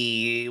replicate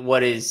the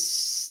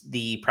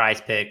Prize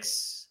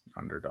Picks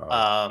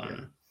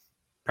underdog,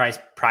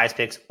 Prize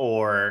Picks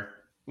or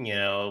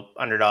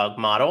underdog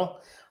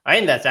model. I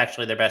think that's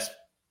actually their best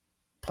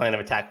plan of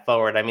attack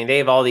forward. I mean, they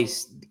have all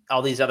these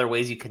other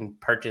ways you can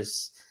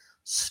purchase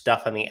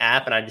stuff on the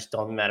app, and I just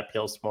don't think that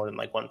appeals to more than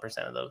like 1%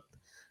 of the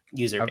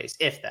user base,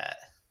 if that.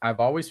 I've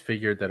always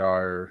figured that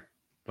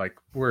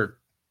we're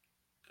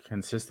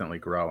consistently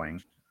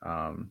growing,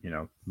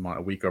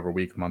 week over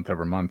week, month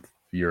over month,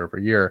 year over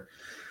year.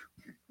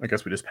 I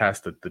guess we just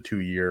passed the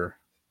 2-year,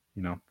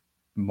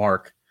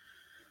 mark.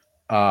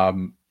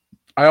 I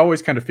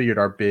always kind of figured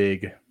our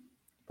big,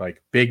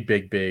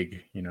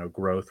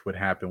 growth would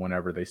happen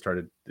whenever they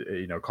started,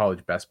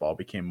 college best ball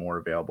became more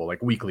available,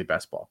 like weekly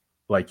best ball.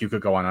 Like you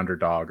could go on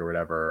Underdog or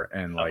whatever,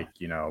 and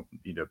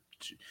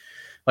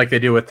like they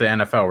do with the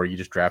NFL, where you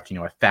just draft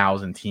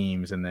 1,000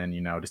 teams, and then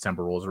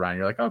December rolls around,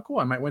 you're like, oh cool,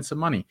 I might win some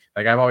money.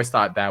 Like I've always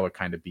thought that would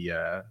kind of be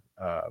a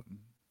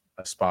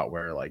spot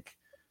where like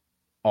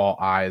all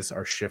eyes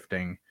are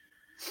shifting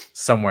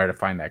somewhere to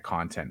find that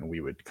content, and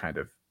we would kind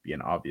of be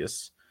an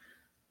obvious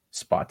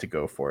spot to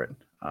go for it.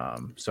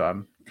 So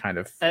I'm kind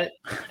of I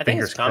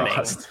think it's coming.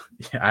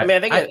 Yeah, I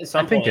think at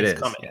some point it it's is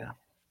coming. Yeah.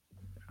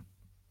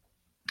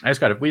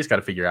 We just got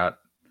to figure out.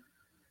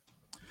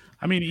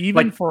 I mean,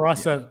 even for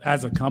us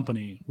as a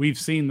company, we've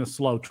seen the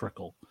slow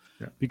trickle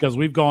because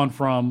we've gone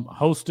from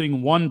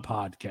hosting one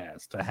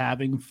podcast to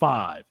having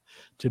 5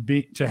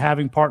 to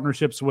having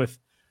partnerships with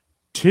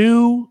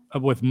 2,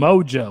 with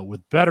Mojo,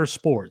 with Better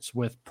Sports,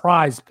 with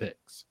Prize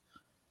Picks.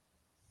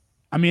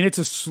 I mean, it's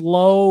a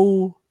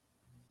slow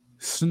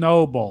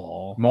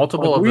snowball.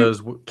 Multiple of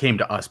those came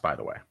to us, by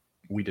the way.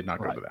 We did not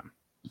go to them.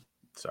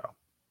 So,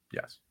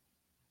 yes.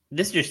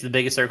 This is just the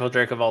biggest circle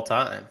jerk of all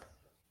time.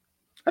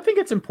 I think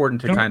it's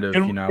important to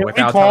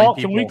without telling people.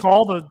 Can we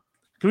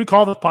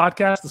call the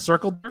podcast the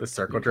Circle Jerk? The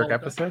Circle Jerk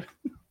episode?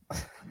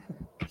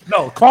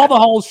 No, call the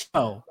whole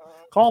show.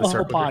 Call the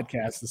whole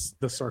podcast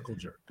the Circle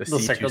Jerk. The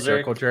C2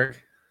 Circle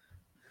Jerk.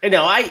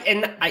 No,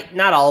 I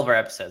not all of our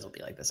episodes will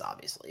be like this,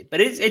 obviously,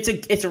 but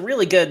it's a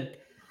really good,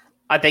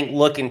 I think,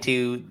 look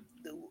into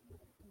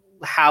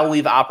how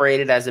we've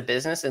operated as a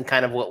business and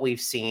kind of what we've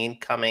seen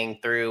coming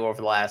through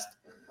over the last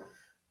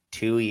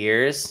 2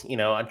 years.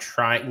 I'm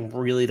trying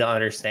really to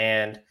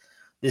understand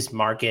this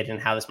market and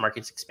how this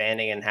market's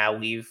expanding and how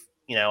we've,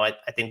 I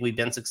think we've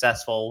been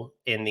successful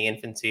in the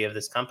infancy of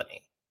this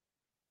company.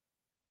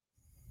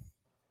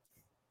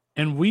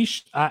 And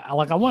I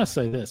want to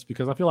say this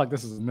because I feel like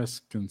this is a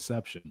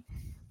misconception.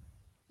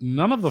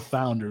 None of the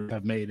founders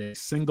have made a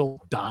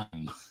single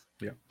dime.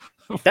 Yeah.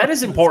 That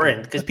is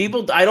important because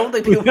I don't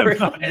think people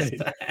realize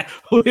that.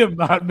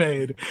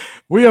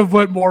 We have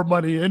put more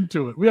money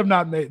into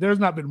it. There's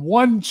not been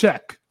one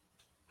check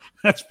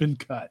that's been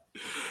cut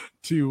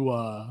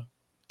to,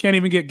 can't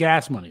even get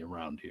gas money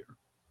around here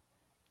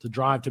to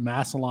drive to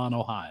Massillon,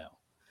 Ohio.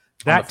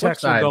 That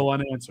text will go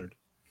unanswered.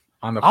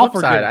 On the flip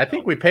side, I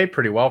think we paid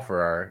pretty well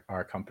for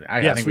our company.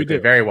 I think we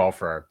did very well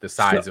for the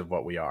size of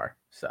what we are.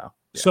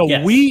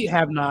 We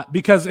have not,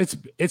 because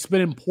it's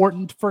been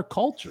important for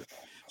culture.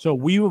 So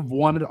we have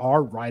wanted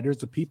our writers,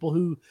 the people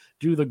who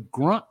do the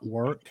grunt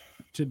work,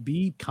 to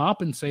be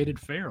compensated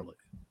fairly.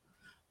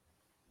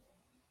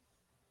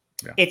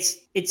 Yeah.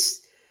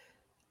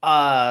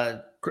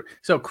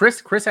 So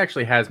Chris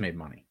actually has made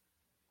money.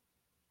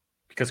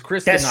 Because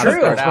Chris did not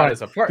start out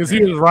as a partner. Because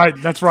he was right.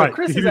 That's right. So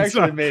Chris has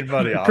actually made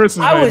money off Chris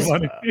has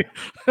made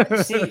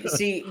money.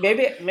 see,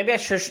 maybe I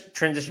should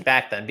transition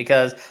back then,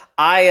 because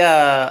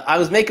I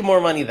was making more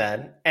money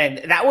then, and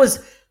that was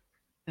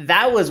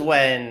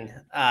when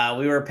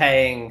we were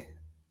paying.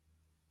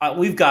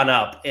 We've gone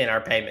up in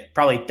our payment,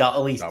 probably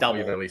at least double.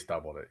 We've at least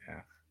doubled it,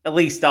 yeah. At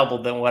least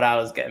doubled than what I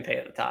was getting paid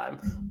at the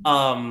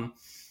time.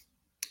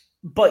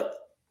 But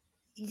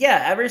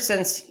yeah, ever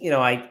since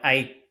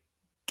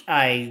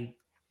I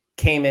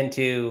came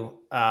into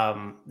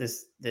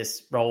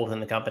this role within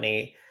the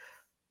company,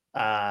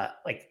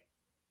 like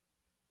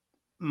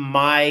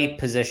my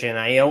position,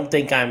 I don't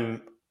think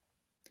I'm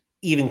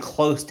even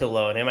close to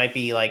alone. It might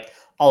be like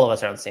all of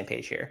us are on the same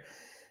page here.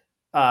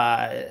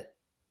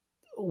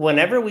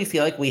 Whenever we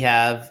feel like we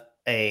have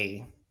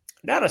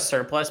not a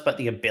surplus, but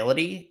the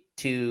ability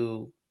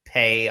to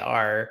pay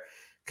our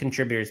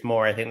contributors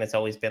more, I think that's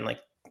always been like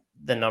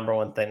the number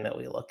one thing that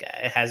we look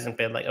at. It hasn't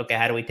been like, okay,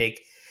 how do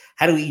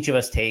we each of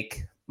us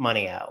take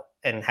money out,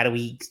 and how do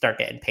we start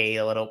getting paid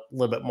a little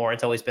bit more?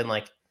 It's always been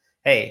like,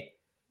 hey,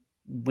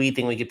 we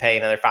think we could pay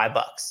another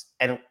 $5.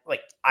 And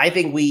like, I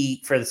think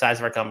for the size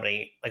of our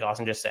company, like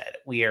Austin just said,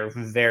 we are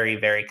very,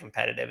 very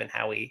competitive in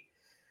how we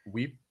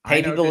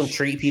pay people and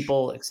treat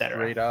people, etc.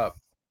 Straight up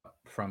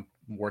from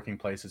working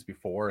places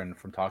before and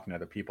from talking to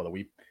other people, that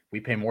we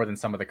pay more than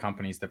some of the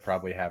companies that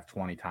probably have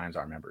 20 times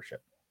our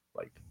membership.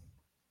 Like,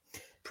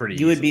 pretty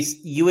you would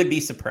be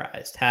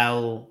surprised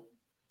how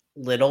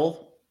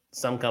little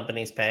some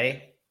companies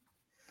pay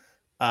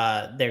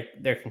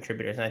their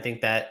contributors, and I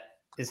think that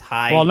is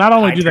high. Well, not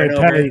only do they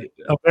pay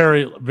a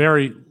very,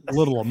 very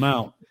little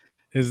amount,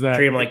 is that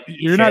like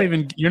you're not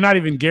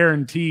even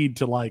guaranteed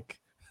to like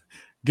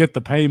get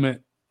the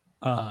payment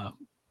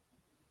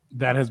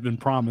that has been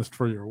promised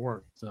for your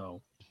work.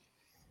 So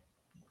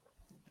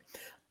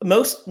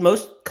most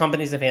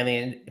companies in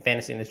the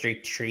fantasy industry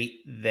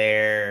treat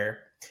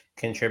their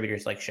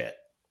contributors like shit.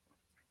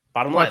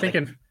 Bottom line, I think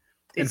it's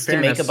in fairness, to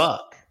make a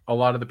buck. A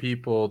lot of the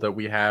people that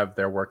we have,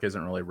 their work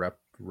isn't really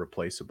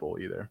replaceable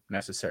either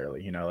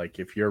necessarily. Like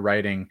if you're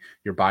writing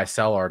your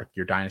buy-sell article,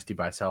 your dynasty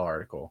buy-sell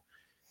article,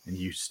 and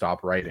you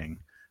stop writing,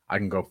 I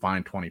can go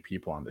find 20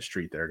 people on the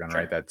street that are going to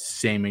write that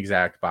same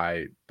exact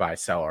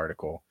buy-sell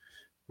article.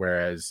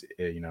 Whereas,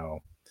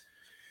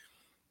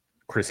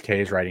 Chris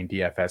K is writing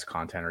DFS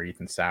content, or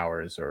Ethan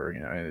Sowers,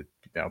 or,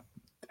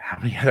 how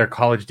many other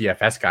college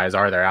DFS guys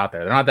are there out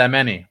there? They're not that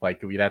many.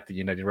 Like, we'd have to,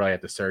 you really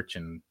have to search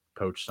and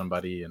poach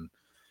somebody and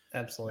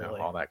absolutely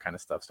all that kind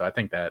of stuff. So I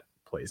think that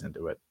plays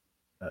into it.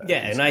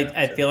 And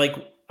I feel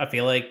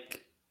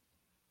like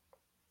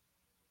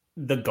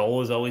the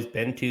goal has always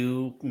been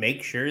to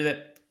make sure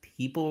that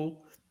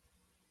people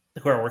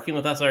who are working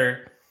with us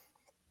are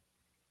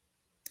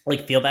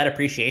like feel that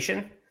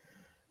appreciation,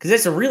 because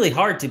it's really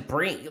hard to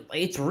bring.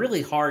 It's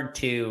really hard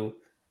to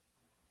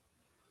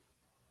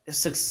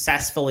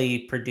successfully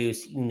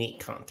produce unique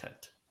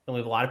content, and we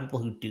have a lot of people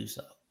who do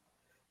so,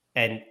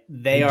 and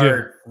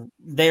they're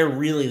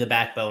really the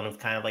backbone of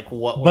kind of like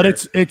what. But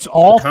it's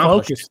all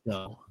focused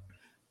though,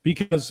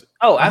 because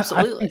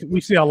absolutely, I think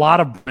we see a lot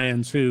of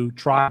brands who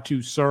try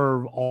to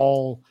serve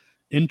all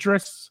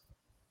interests.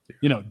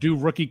 Do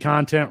rookie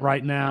content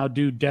right now,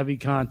 do Devi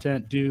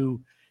content,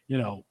 do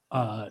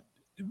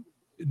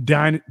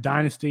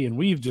Dynasty, and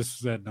we've just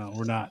said no,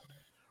 we're not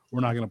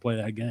going to play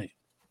that game.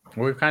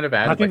 Well, we've kind of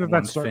added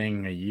one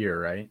thing a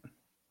year, right?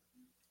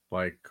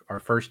 Like our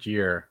first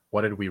year,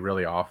 what did we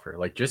really offer?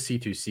 Like just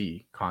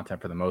C2C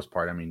content for the most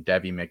part. I mean,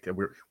 Devi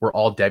we're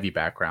all Devi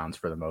backgrounds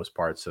for the most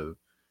part, so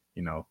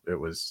it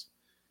was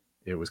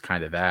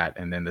kind of that.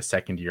 And then the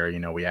second year,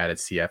 we added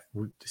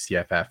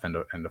CFF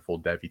and the full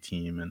Devi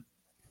team, and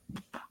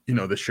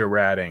this year we're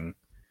adding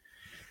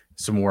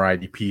some more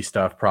IDP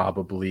stuff,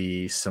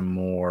 probably some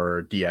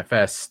more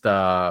DFS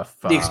stuff,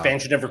 the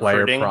expansion of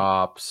recruiting, player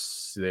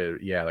props.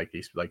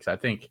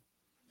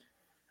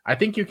 I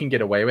think you can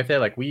get away with it.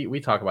 Like we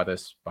talk about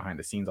this behind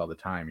the scenes all the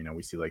time.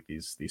 We see like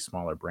these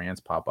smaller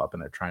brands pop up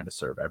and they're trying to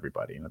serve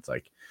everybody, and it's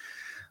like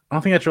I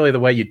don't think that's really the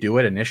way you do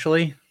it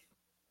initially.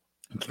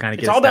 You can kind of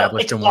get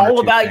established. It's all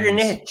about your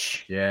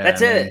niche. Yeah,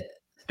 that's it.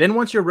 Then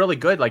once you're really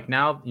good, like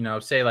now,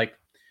 say like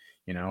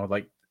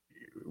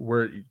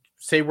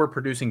we're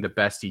producing the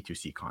best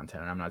C2C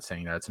content. And I'm not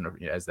saying that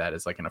that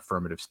is like an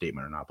affirmative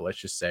statement or not, but let's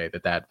just say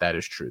that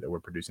is true, that we're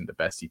producing the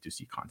best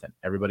C2C content.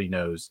 Everybody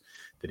knows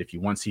that if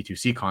you want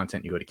C2C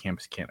content, you go to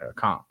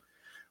campuscanada.com.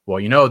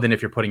 Well, then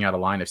if you're putting out a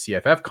line of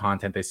CFF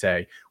content, they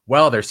say,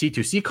 well, their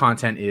C2C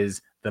content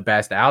is the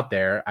best out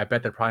there. I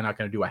bet they're probably not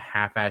going to do a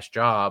half-ass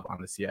job on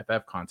the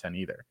CFF content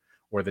either.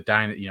 Or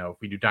if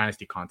we do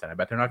Dynasty content, I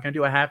bet they're not going to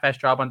do a half-ass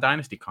job on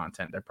Dynasty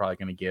content. They're probably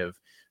going to give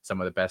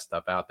some of the best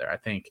stuff out there. I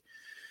think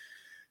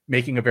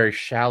making a very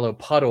shallow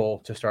puddle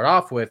to start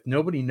off with,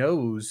 nobody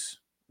knows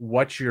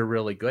what you're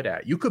really good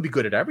at. You could be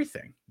good at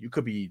everything. You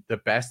could be the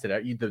best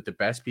at the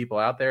best people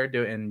out there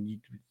do, and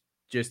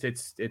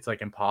it's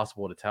like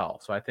impossible to tell.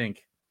 So I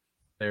think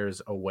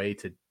there's a way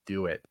to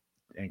do it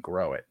and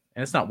grow it.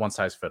 And it's not one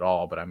size fit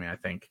all, but I mean, I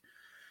think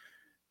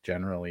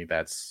generally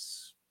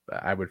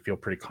I would feel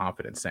pretty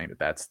confident saying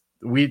that's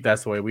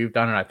the way we've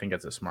done it. I think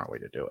it's a smart way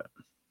to do it.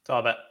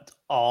 It's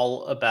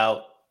all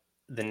about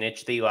the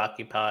niche that you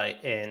occupy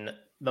in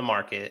the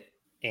market,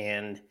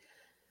 and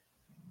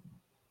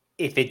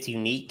if it's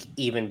unique,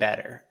 even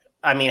better.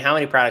 I mean, how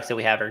many products that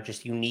we have are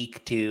just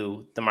unique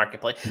to the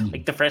marketplace? Mm-hmm.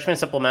 Like the freshman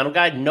supplemental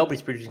guide,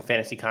 nobody's producing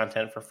fantasy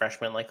content for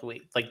freshmen like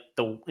we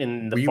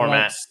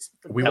format.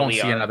 We won't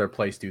see another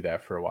place do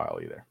that for a while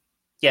either.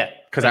 Yeah,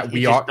 because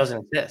it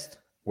doesn't exist.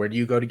 Where do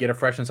you go to get a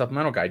freshman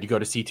supplemental guide? You go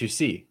to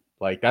C2C.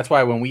 Like that's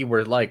why when we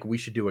were like, we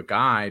should do a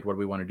guide. What do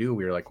we want to do?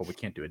 We were like, well, we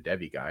can't do a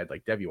Devi guide.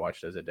 Like Devi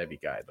Watch does a Devi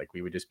guide. Like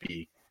we would just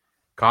be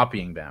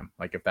copying them.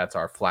 Like if that's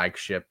our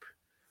flagship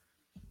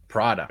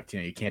product,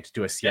 you can't just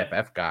do a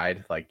CFF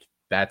guide. Like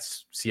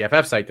that's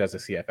CFF site does a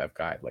CFF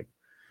guide. Like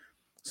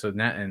so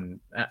that, and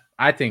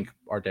I think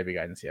our Devi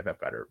guide and CFF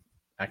guide are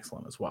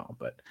excellent as well.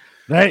 But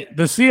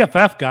the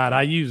CFF guide,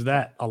 I use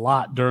that a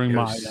lot during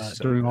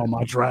all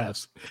my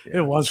drafts. Yeah.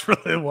 It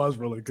was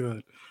really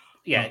good.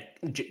 Yeah,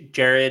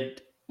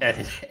 Jared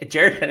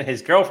and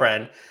his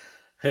girlfriend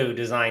who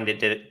designed it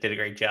did a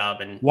great job.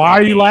 And why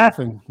are you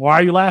laughing? Why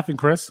are you laughing,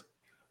 Chris?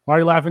 Why are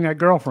you laughing at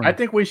girlfriend? I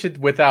think we should,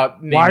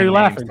 without naming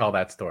names, tell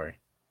that story.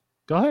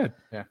 Go ahead.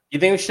 Yeah. You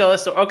think we should tell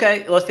this story?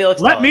 Okay, let's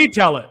Felix. Let me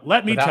tell it.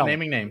 Without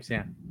naming names.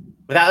 Yeah.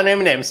 Without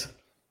naming names.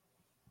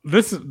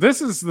 This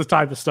is the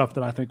type of stuff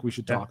that I think we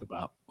should talk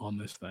about on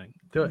this thing.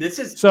 This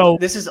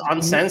is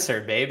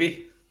uncensored,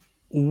 baby.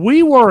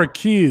 We were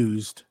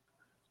accused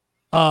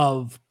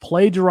of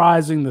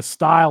plagiarizing the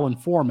style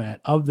and format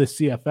of the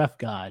CFF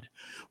guide,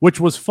 which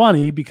was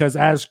funny because,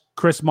 as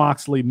Chris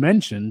Moxley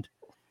mentioned,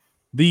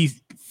 the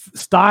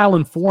style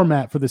and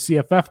format for the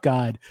CFF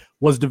guide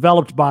was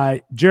developed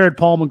by Jared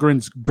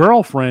Palmgren's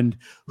girlfriend,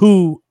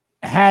 who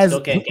has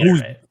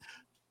Palmgren.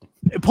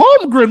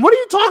 What are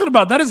you talking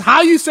about? That is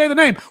how you say the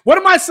name. What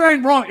am I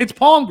saying wrong? It's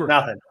Palmgren.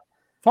 Nothing.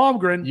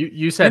 Palmgren.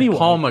 You said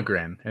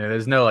Palmgren, and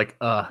there's no in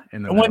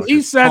the when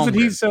he says it,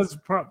 he says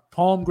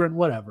Palmgren.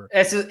 Whatever.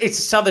 It's a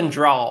southern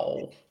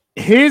drawl.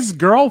 His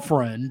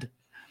girlfriend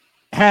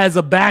has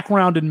a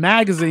background in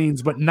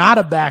magazines, but not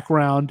a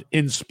background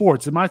in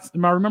sports. Am I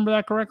remember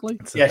that correctly?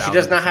 Yeah, she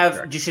does not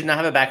have. She should not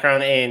have a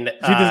background in.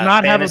 She does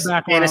not have a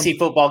background fantasy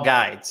football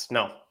guides.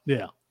 No.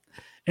 Yeah,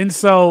 and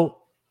so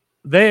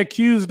they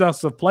accused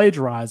us of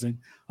plagiarizing.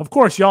 Of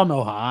course, y'all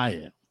know how I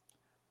am.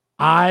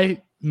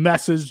 I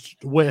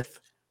messaged with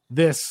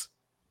this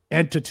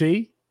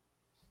entity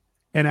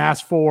and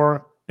asked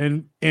for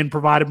and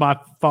provided my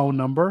phone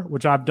number,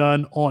 which I've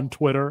done on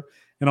Twitter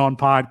and on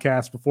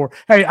podcasts before.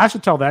 Hey, I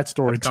should tell that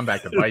story. Come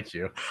back to bite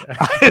you.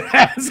 It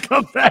has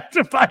come back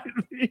to bite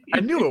me.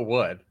 I knew it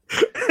would.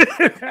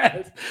 It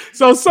has.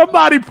 So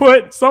somebody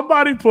put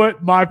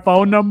my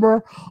phone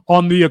number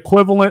on the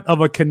equivalent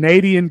of a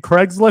Canadian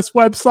Craigslist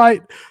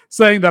website,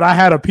 saying that I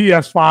had a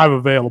PS5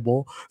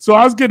 available. So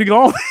I was getting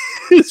all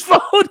these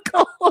phone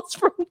calls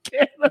from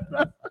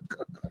Canada.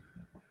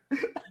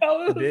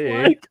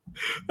 I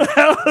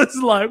was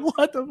like,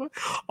 what the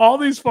fuck? All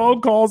these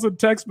phone calls and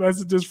text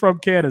messages from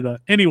Canada.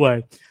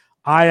 Anyway,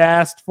 I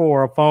asked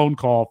for a phone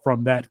call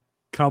from that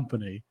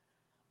company,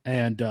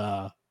 and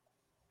of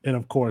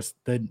course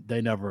they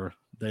never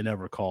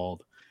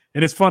called.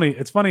 And it's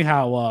funny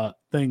how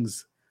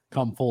things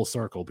come full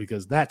circle,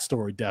 because that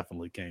story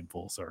definitely came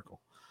full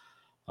circle.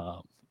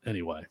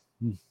 Anyway,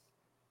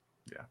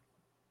 yeah,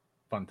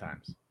 fun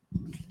times.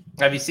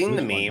 Have you seen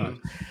the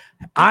meme?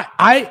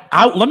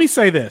 I let me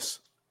say this.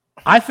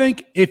 I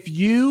think if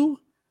you're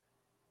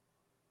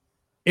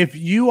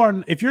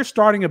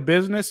starting a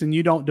business and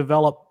you don't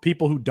develop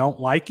people who don't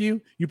like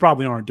you, you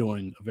probably aren't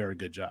doing a very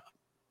good job.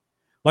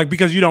 Like,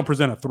 because you don't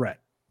present a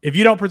threat. If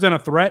you don't present a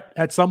threat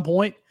at some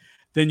point,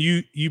 then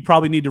you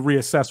probably need to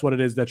reassess what it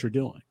is that you're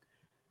doing.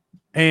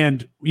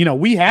 And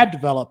we had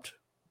developed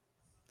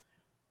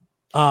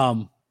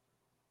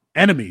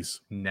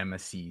enemies,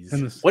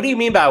 nemesis. What do you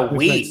mean by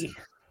we?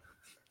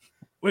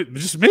 Wait,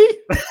 just me?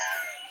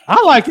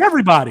 I like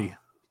everybody.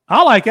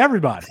 No,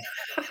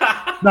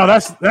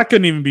 that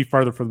couldn't even be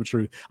further from the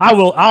truth.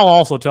 I'll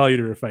also tell you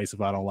to your face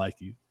if I don't like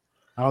you.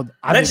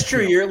 That's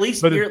true. You're at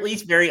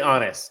least very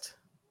honest.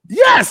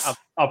 Yes.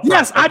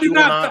 Yes, I do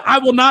not. I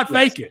will not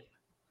fake it.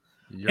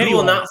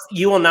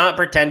 You will not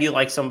pretend you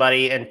like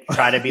somebody and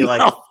try to be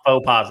like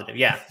faux positive.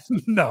 Yeah.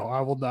 No,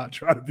 I will not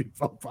try to be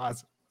faux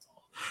positive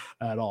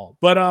at all.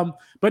 But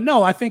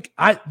no, I think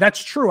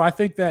that's true. I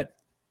think that.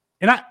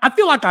 And I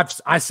feel like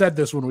I said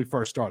this when we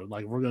first started.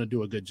 Like, we're going to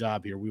do a good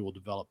job here. We will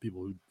develop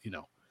people who,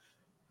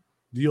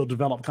 you'll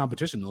develop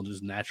competition. They'll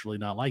just naturally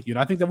not like you. And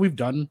I think that we've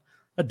done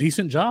a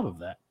decent job of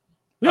that.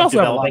 We also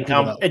developing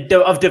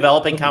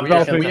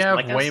competition. We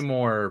have way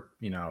more,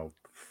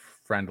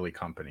 friendly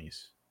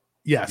companies.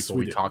 Yes, people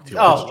we talk to.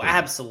 Oh,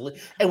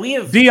 absolutely. And we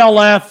have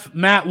DLF,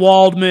 Matt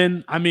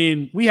Waldman. I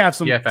mean, we have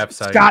some DFF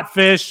site. Scott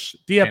Fish,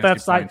 DFF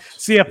Fantasy site,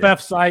 points.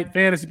 CFF site,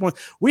 Fantasy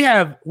Points. We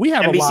have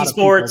NBC a lot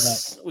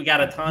Sports. Of we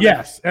got a ton.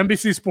 Yes,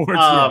 NBC Sports.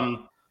 I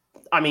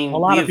mean, a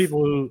lot of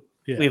people who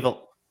we have a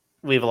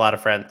lot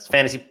of friends.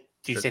 Fantasy.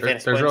 Do you say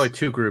fantasy? There's points? really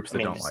two groups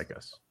that don't like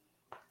us,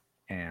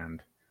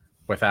 and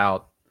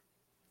without.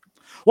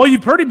 Well, you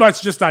pretty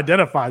much just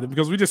identified them,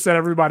 because we just said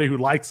everybody who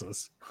likes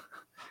us.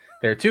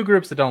 There are two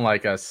groups that don't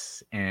like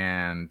us,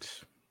 and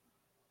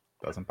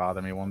it doesn't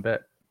bother me one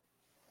bit.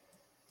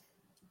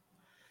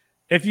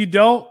 If you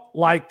don't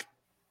like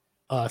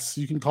us,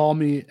 you can call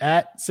me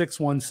at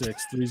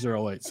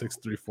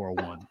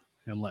 616-308-6341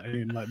 and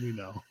let me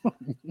know.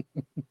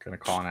 Gonna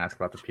call and ask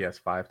about the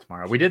PS5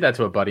 tomorrow. We did that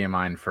to a buddy of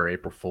mine for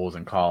April Fool's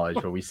in college,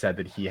 but we said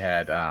that he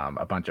had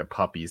a bunch of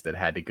puppies that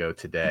had to go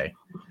today.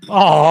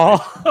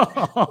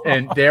 Oh,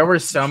 and there were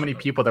so many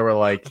people that were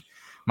like,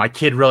 my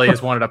kid really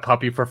has wanted a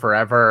puppy for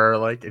forever.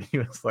 Like, and he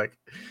was like,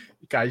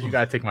 guys, you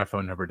gotta take my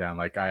phone number down.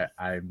 Like,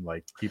 I'm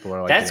like, people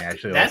are like getting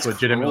actually like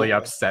legitimately cruel.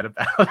 Upset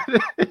about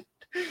it.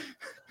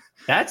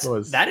 That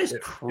is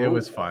cruel. It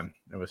was fun.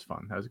 That was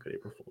a good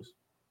April Fool's.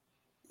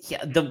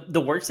 Yeah,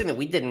 the worst thing that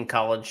we did in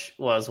college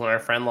was when our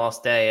friend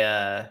lost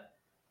his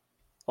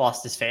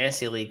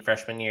fantasy league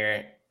freshman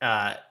year.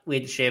 We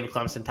had to shave a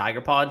Clemson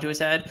tiger paw into his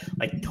head,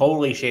 like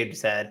totally shaved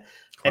his head.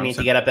 Clemson. And he had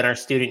to get up in our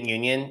student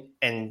union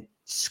and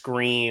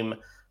scream,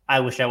 "I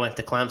wish I went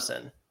to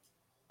Clemson."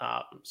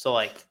 So,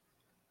 like,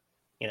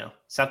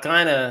 South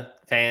Carolina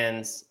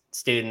fans,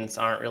 students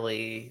aren't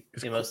really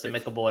the most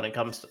amicable when it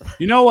comes to.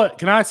 You know what?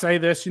 Can I say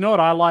this? You know what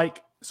I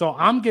like? So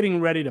I'm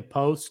getting ready to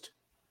post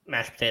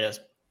mashed potatoes.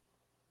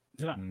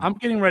 I'm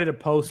getting ready to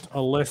post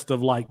a list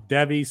of like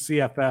Devi,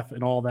 CFF,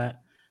 and all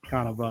that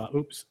kind of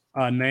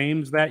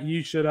names that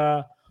you should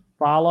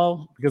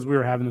follow, because we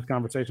were having this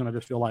conversation. I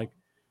just feel like,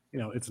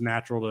 it's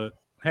natural to,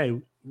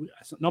 hey,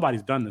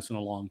 nobody's done this in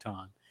a long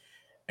time.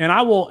 And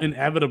I will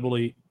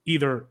inevitably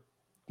either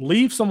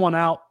leave someone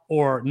out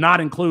or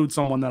not include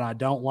someone that I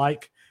don't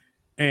like,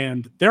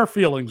 and their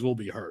feelings will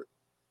be hurt.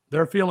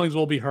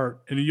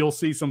 And you'll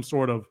see some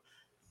sort of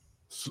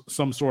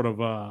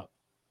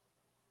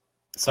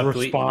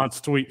response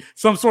tweet,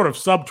 some sort of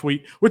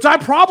subtweet, which I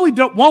probably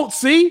won't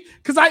see,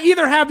 because I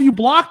either have you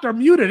blocked or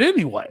muted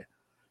anyway.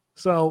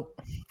 So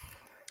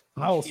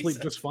I will sleep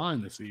just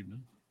fine this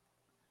evening.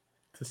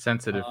 It's a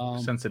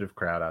sensitive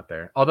crowd out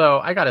there.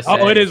 Although I gotta say,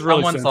 it is really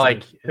someone's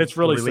sensitive. Like, it's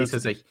really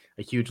releases a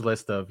huge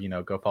list of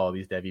go follow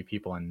these Devi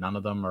people, and none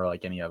of them are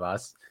like any of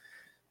us.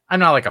 I'm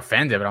not like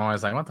offended, but I'm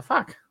always like, what the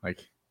fuck?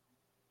 Like,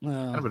 what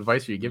kind of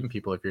advice are you giving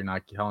people if you're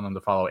not telling them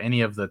to follow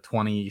any of the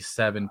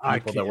 27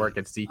 people that work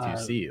at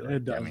C2C?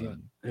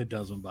 It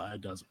doesn't bother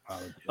me.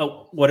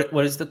 Oh,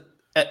 what is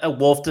a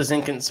wolf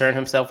doesn't concern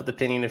himself with the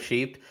opinion of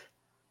sheep?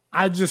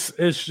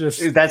 it's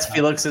just That's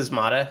Felix's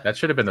motto. That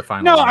should have been the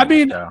final. No, I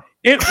mean,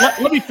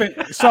 let me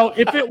think. So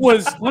if it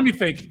was, let me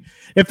think.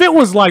 If it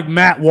was like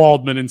Matt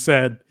Waldman and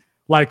said,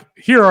 like,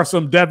 here are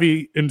some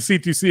Debbie and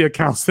C2C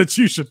accounts that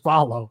you should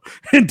follow,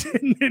 and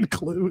didn't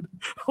include.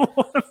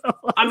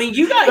 I mean,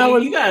 you got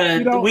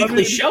a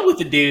weekly show with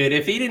the dude.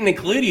 If he didn't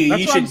include you,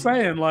 that's you what should. I'm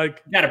saying.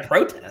 Like, you got to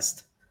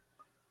protest.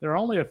 There are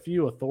only a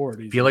few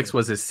authorities. Felix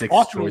was his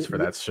sixth choice for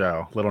that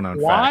show. Little known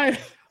fact.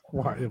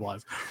 Why it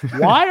was?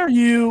 Why are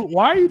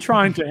you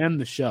trying to end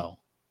the show?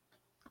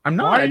 I'm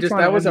not.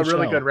 That was a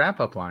really good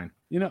wrap-up line.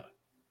 You know,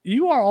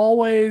 you are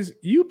always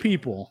you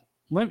people.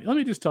 Let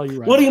me just tell you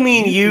right. What do you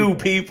mean, you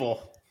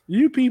people?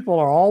 You people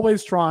are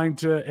always trying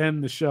to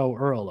end the show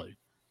early.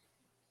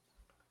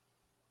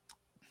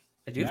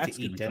 I do have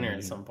to eat dinner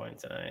at some point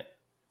tonight.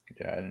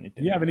 Yeah, I didn't eat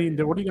dinner. You haven't eaten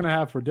dinner. What are you going to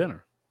have for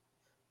dinner?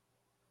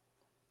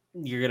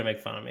 You're going to make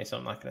fun of me, so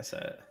I'm not going to say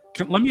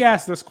it. Let me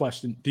ask this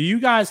question. Do you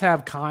guys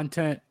have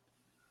content?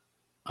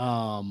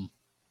 So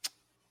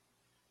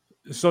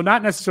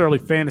not necessarily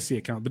fantasy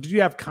account, but do you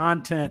have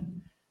content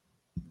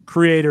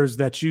creators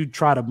that you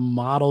try to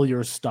model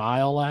your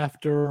style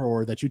after,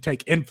 or that you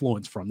take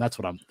influence from? That's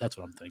what I'm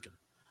thinking.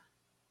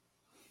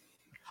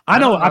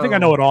 I think I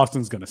know what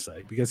Austin's going to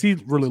say, because he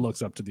really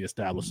looks up to the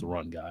established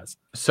run guys.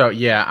 So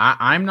yeah,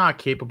 I'm not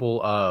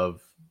capable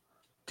of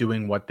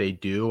doing what they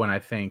do, and I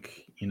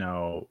think, you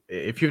know,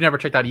 if you've never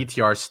checked out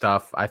ETR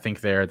stuff, I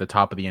think they're the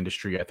top of the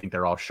industry. I think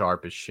they're all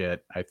sharp as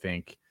shit. I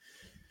think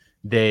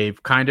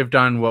they've kind of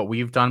done what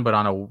we've done, but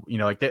on a, you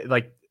know,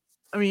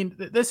 I mean,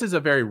 this is a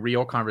very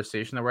real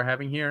conversation that we're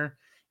having here.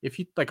 If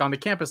you like on the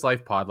Campus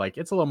Life pod, like,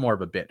 it's a little more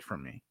of a bit for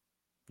me,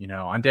 you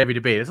know. On Debbie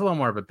Debate, it's a little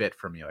more of a bit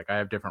for me. Like, I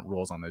have different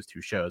rules on those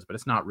two shows, but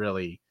it's not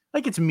really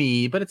like it's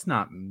me, but it's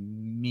not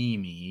me,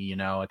 you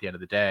know, at the end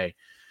of the day.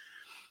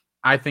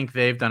 I think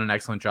they've done an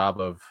excellent job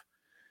of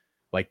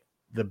like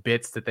the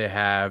bits that they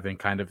have and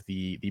kind of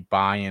the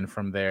buy-in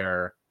from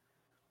their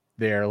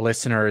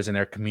listeners and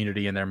their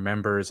community and their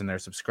members and their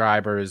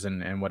subscribers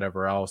and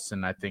whatever else.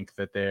 And I think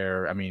that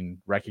they're, I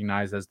mean,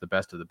 recognized as the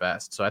best of the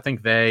best. So I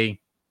think they,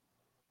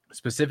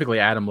 specifically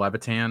Adam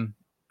Levitan,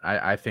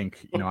 I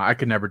think, you know, I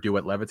could never do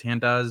what Levitan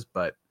does,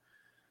 but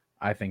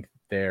I think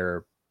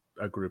they're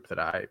a group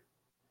that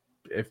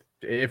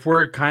if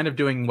we're kind of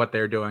doing what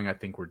they're doing, I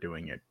think we're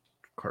doing it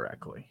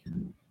correctly.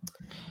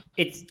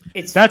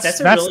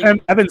 That's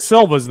Evan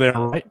Silva's there,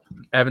 right?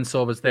 Evan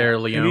Silva's there.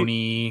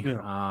 Leone.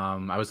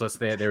 I was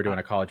listening. They were doing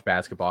a college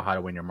basketball how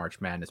to win your March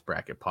Madness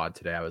bracket pod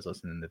today. I was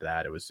listening to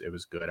that. It was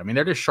good. I mean,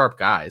 they're just sharp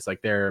guys.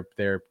 Like their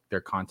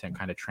content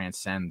kind of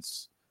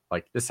transcends.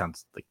 Like, this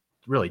sounds like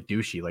really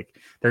douchey. Like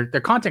their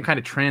content kind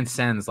of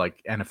transcends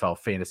like NFL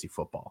fantasy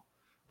football.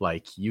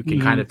 Like, you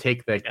can kind of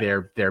take like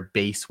their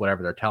base,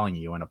 whatever they're telling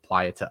you, and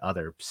apply it to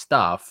other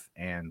stuff,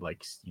 and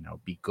like, you know,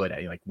 be good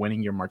at like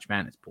winning your March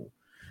Madness pool.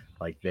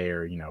 Like,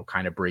 they're, you know,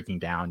 kind of breaking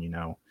down, you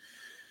know,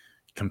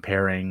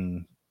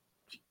 comparing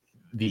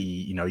the,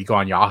 you know, you go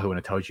on Yahoo and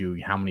it tells you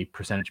how many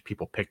percentage of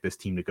people pick this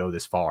team to go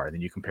this far, and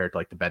then you compare it to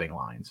like the betting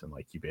lines, and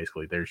like you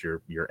basically, there's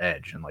your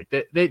edge, and like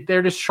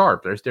they're just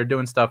sharp. They're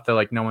doing stuff that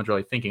like no one's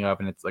really thinking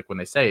of, and it's like when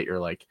they say it, you're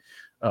like,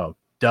 oh,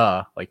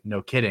 duh, like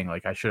no kidding,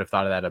 like I should have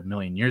thought of that a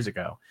million years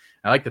ago.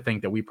 I like to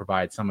think that we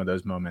provide some of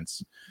those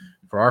moments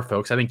for our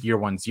folks. I think year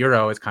 1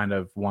 0 is kind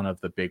of one of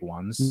the big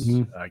ones.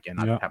 Again,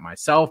 not to pat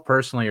myself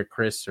personally or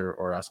Chris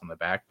or us on the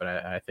back, but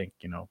I think,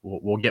 you know,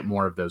 we'll get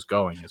more of those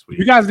going as we.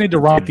 You guys need to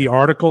write the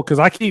article, because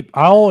I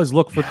always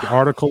look for the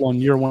article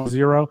on year 1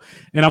 0,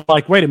 and I'm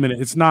like, wait a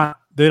minute, it's not.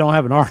 They don't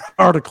have an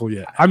article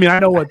yet. I mean, I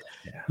know what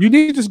you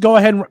need to just go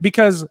ahead and,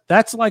 because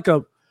that's like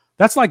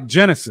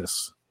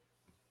Genesis.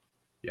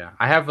 Yeah,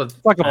 I have a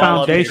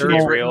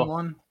foundational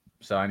one,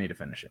 so I need to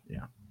finish it.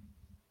 Yeah,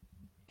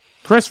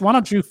 Chris, why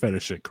don't you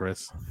finish it,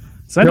 Chris?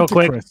 Send Real it to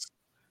quick, Chris.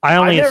 I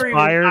only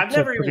aspire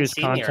to produce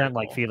content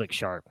like Felix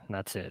Sharp, and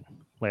that's it.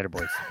 Later,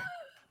 boys.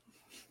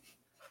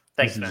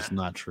 Thanks, man. This is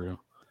not true.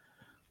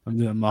 Who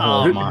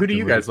do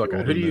you guys look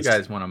at? Who do you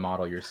guys want to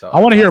model yourself? I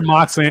want to hear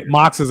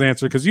Mox's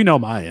answer, because you know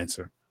my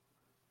answer.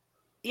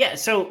 Yeah,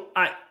 so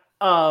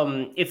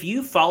if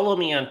you follow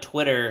me on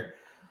Twitter,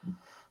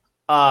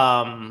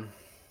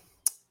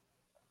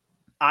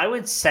 I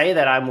would say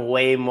that I'm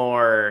way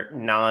more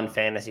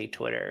non-fantasy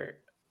Twitter.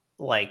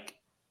 Like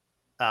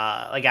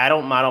I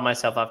don't model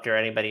myself after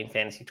anybody in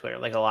fantasy Twitter.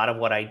 Like, a lot of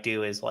what I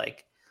do is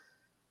like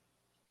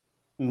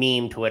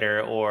meme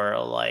Twitter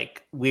or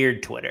like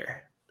weird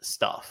Twitter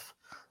stuff,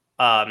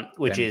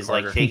 which Denny is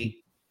Carter.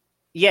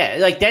 Like,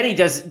 like Denny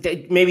does.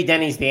 Maybe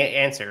Denny's the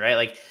answer, right?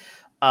 Like,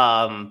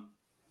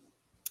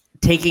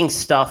 taking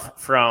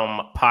stuff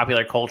from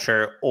popular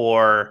culture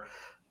or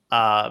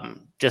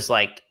just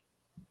like,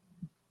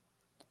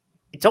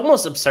 it's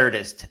almost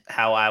absurdist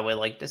how I would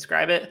like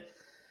describe it.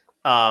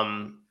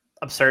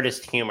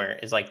 Absurdist humor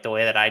is like the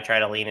way that I try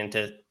to lean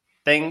into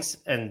things.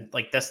 And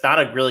like, that's not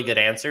a really good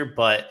answer,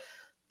 but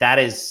that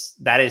is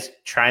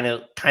trying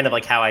to kind of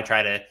like how I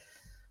try to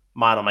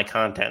model my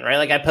content, right?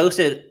 Like, I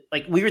posted,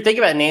 like, we were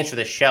thinking about names for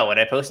the show, and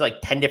I posted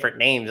like 10 different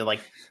names, and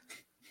like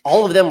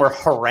all of them were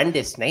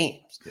horrendous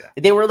names. Yeah.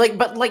 They were like,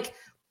 but like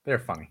they're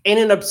funny in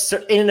an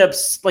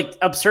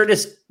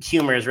absurdist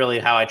humor is really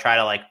how I try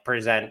to like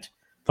present.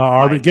 The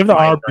Arby's, give the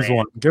Arby's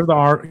one. Give the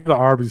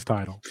Arby's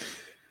title.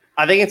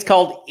 I think it's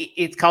called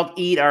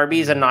Eat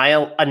Arby's, a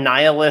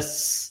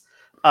nihilist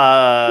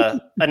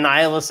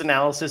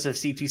analysis of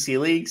C2C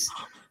leagues,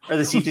 or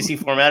the C2C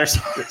format, or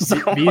something.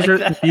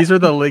 These are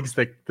the leagues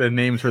that the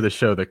names for the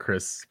show that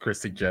Chris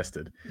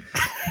suggested.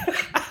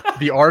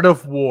 The Art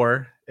of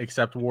War,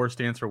 except war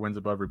stands for wins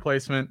above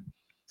replacement.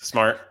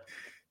 Smart.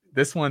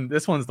 This one's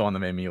the one that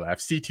made me laugh.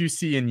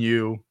 C2C and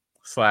you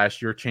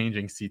 / you're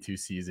changing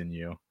C2Cs in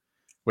you,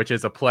 which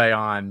is a play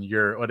on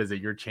you're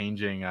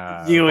changing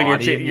you and you're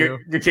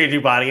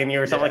changing body in you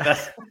or something like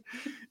that.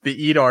 The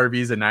Eat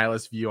Arby's, a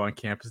nihilist view on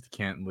campus to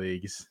Canton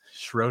leagues.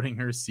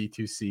 Schrodinger's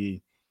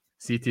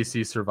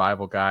C2C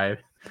survival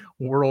guide.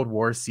 World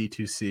War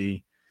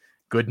C2C.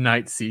 Good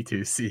night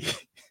C2C.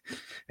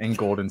 And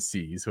Golden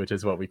Seas, which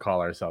is what we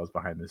call ourselves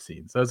behind the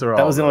scenes. Those are all.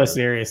 That was the only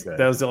serious. Good.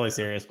 That was the only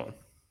serious one.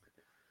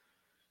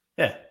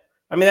 Yeah,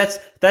 I mean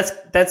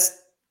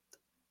that's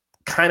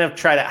kind of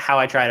how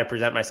I try to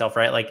present myself,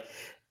 right? Like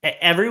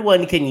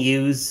everyone can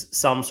use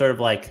some sort of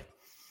like,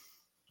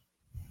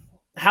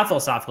 how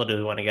philosophical do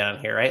we want to get on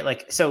here, right?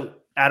 Like, so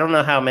I don't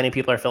know how many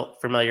people are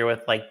familiar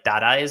with like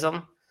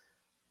dadaism.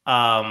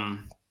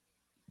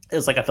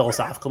 It's like a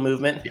philosophical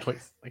movement.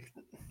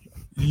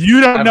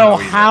 You don't know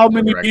how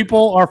many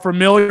people are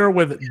familiar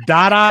with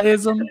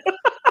dadaism.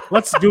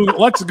 Let's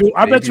Google.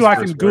 I bet you I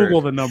can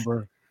Google the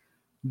number.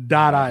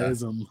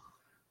 Dadaism.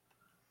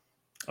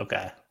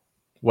 Okay.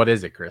 What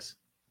is it, Chris?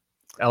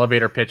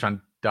 Elevator pitch on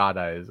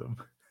dadaism.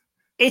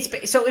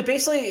 It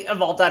basically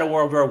evolved out of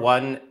World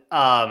War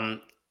I,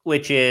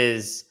 which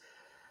is,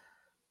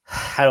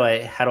 how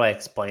do I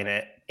explain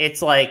it?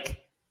 It's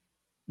like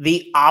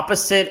the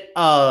opposite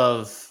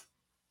of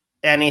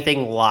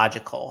anything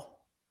logical.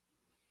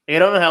 I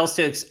don't know how else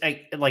to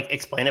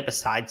explain it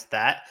besides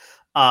that.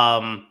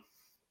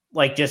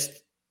 Like just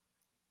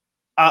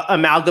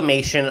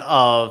amalgamation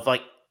of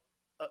like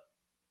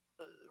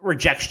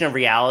rejection of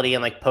reality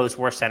and like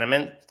post-war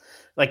sentiment,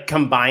 like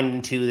combined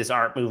into this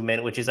art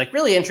movement, which is like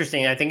really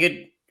interesting. I think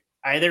it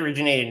either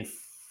originated in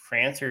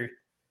France or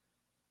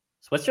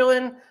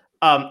Switzerland.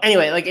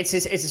 Anyway, like it's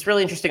this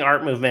really interesting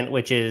art movement,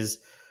 which is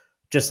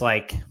just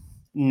like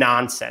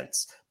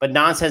nonsense, but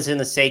nonsense in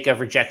the sake of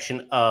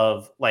rejection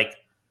of like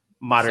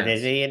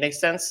modernity in a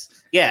sense.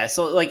 Yeah.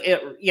 So like,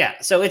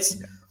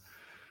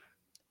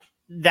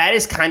 that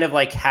is kind of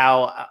like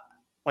how,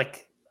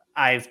 like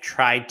I've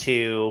tried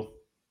to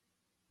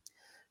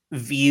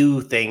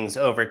view things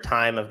over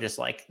time of just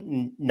like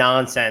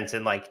nonsense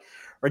and like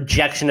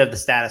rejection of the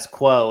status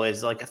quo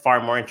is like a far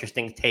more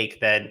interesting take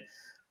than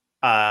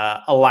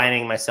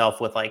aligning myself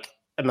with like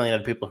a million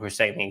other people who are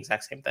saying the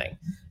exact same thing.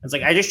 It's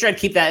like I just try to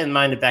keep that in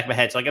mind in the back of my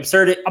head. So like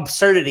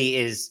absurdity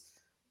is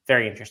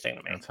very interesting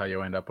to me. That's how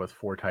you end up with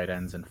 4 tight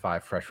ends and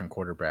 5 freshman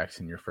quarterbacks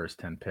in your first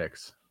 10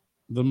 picks.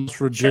 The most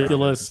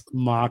ridiculous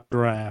mock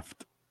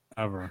draft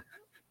ever.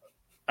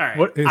 All right.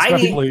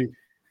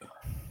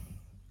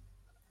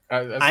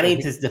 I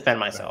need to defend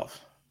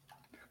myself.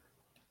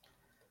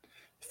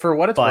 For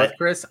what it's worth,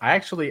 Chris, I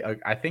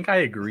think I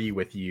agree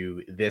with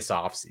you this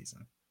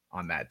offseason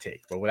on that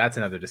take, but that's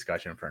another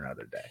discussion for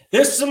another day.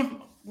 There's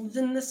some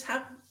in this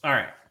happen. All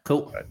right,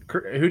 cool.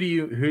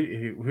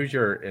 Who's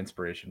your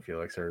inspiration,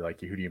 Felix, or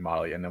like who do you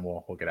model? And then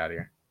we'll get out of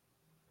here.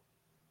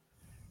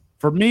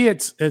 For me,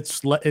 it's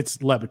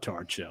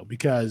Levitard show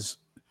because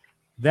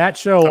that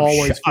show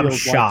always feels I'm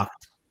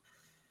shocked.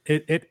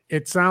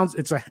 It sounds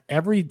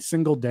every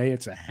single day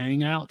it's a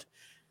hangout,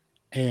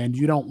 and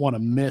you don't want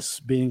to miss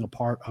being a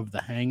part of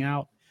the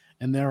hangout.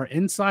 And there are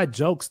inside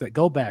jokes that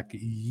go back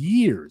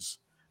years.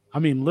 I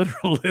mean,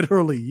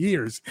 literally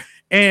years.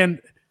 And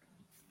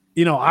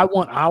I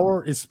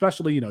want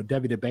especially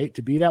Debbie Debate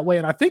to be that way.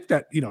 And I think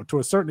that to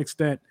a certain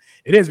extent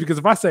it is, because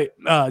if I say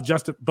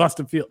Justin, that's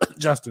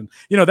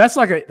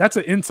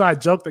an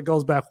inside joke that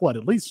goes back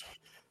at least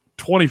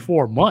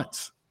 24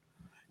 months.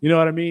 You know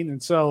what I mean?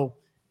 And so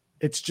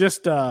it's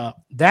just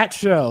that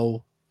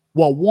show.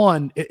 Well,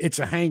 one, it's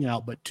a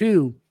hangout, but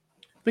two,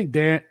 I think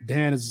Dan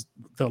is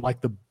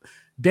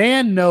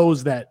Dan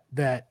knows that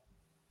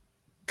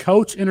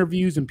coach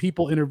interviews and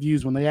people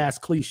interviews, when they ask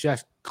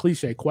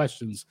cliche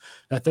questions,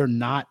 that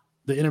the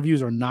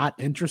interviews are not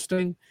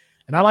interesting.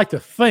 And I like to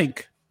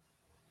think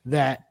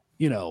that,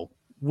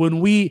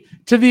 when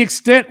to the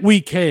extent we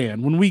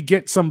can, when we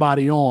get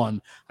somebody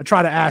on, I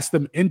try to ask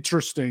them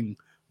interesting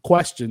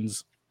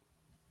questions.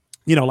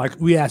 Like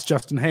we asked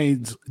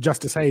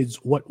Justice Hayes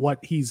what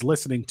he's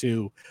listening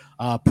to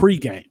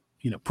pregame,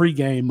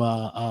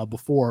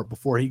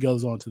 before he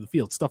goes onto the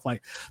field, stuff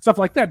like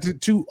that,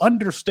 to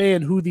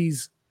understand who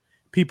these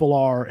people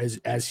are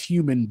as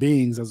human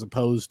beings, as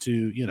opposed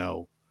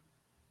to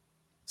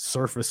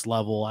surface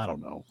level, I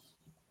don't know,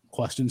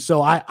 questions.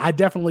 So I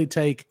definitely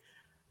take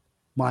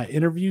my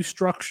interview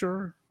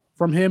structure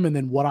from him, and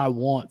then what I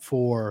want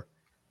for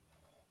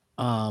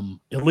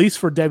at least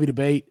for Debbie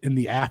Debate in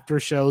the after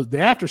show. The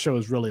after show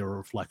is really a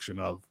reflection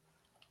of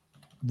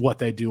what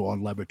they do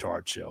on Le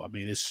Batard show. I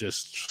mean, it's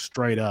just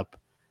straight up.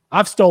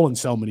 I've stolen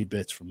so many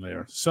bits from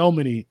there. So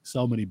many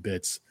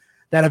bits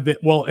that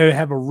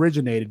have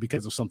originated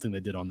because of something they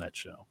did on that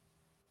show.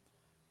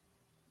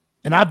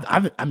 And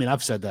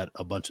I've said that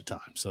a bunch of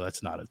times, so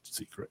that's not a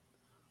secret.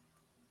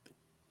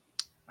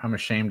 I'm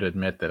ashamed to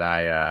admit that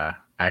I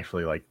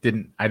actually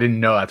didn't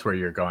know that's where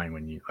you're going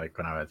when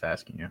I was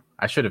asking you.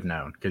 I should have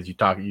known because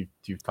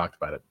you've talked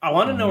about it. I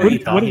want to know where you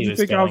thought what did he you was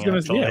think going. I was going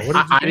to say?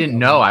 Yeah, I didn't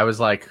know. I was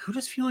like, who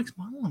does Felix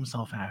model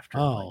himself after?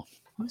 Oh,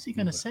 what is he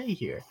going to say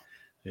here?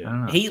 Yeah. I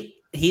don't know.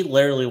 He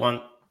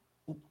literally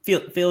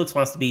Felix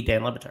wants to be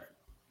Dan Le Batard.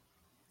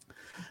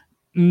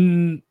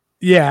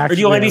 Yeah, actually, or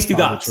do you want to be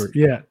Stugotz?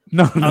 Yeah,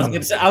 no.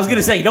 I was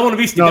gonna say you don't want to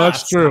be Stugotz. No,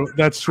 that's true.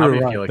 That's true.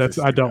 Right.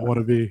 I don't want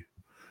to be.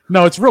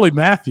 No, it's really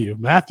Matthew.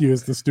 Matthew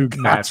is the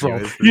Stugotz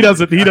role. He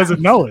doesn't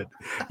know it.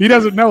 He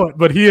doesn't know it,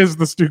 but he is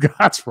the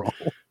Stugotz role.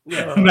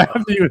 Yeah.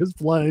 Matthew is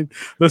playing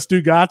the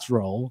Stugotz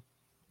role,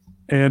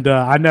 and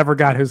I never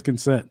got his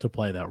consent to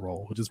play that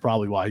role, which is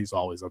probably why he's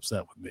always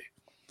upset with me.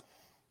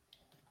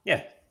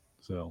 Yeah.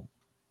 So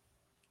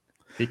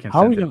he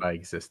consented by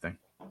existing.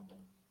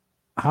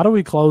 How do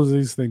we close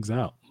these things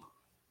out?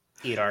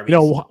 Eat Arby's. You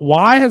know,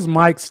 why has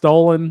Mike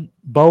stolen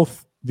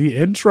both the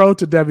intro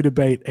to Debbie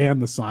Debate and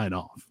the sign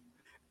off?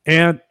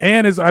 And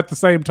is at the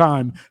same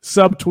time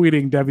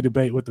subtweeting Debbie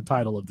Debate with the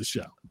title of the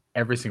show.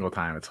 Every single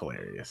time, it's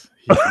hilarious.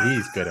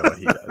 He's good at what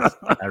he does.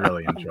 I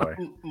really enjoy.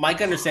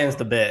 Mike understands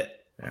the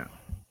bit.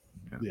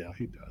 Yeah,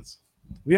 he does.